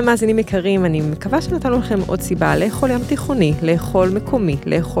 ולכם מאזינים יקרים, אני מקווה שנתנו לכם עוד סיבה לאכול ים תיכוני, לאכול מקומי,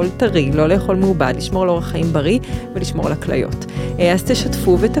 לאכול טרי, לא לאכול מעובד, לשמור על אורח חיים בריא ולשמור על הכליות. אז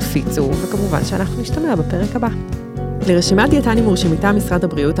תשתפו ותפיצו, וכמובן שאנחנו נשתמע בפרק הבא. לרשימת דיאטנים מורשים מטעם משרד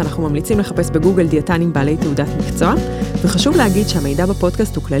הבריאות, אנחנו ממליצים לחפש בגוגל דיאטנים בעלי תעודת מקצוע, וחשוב להגיד שהמידע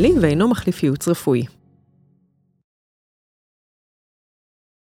בפודקאסט הוא כללי ואינו מחליף ייעוץ רפואי.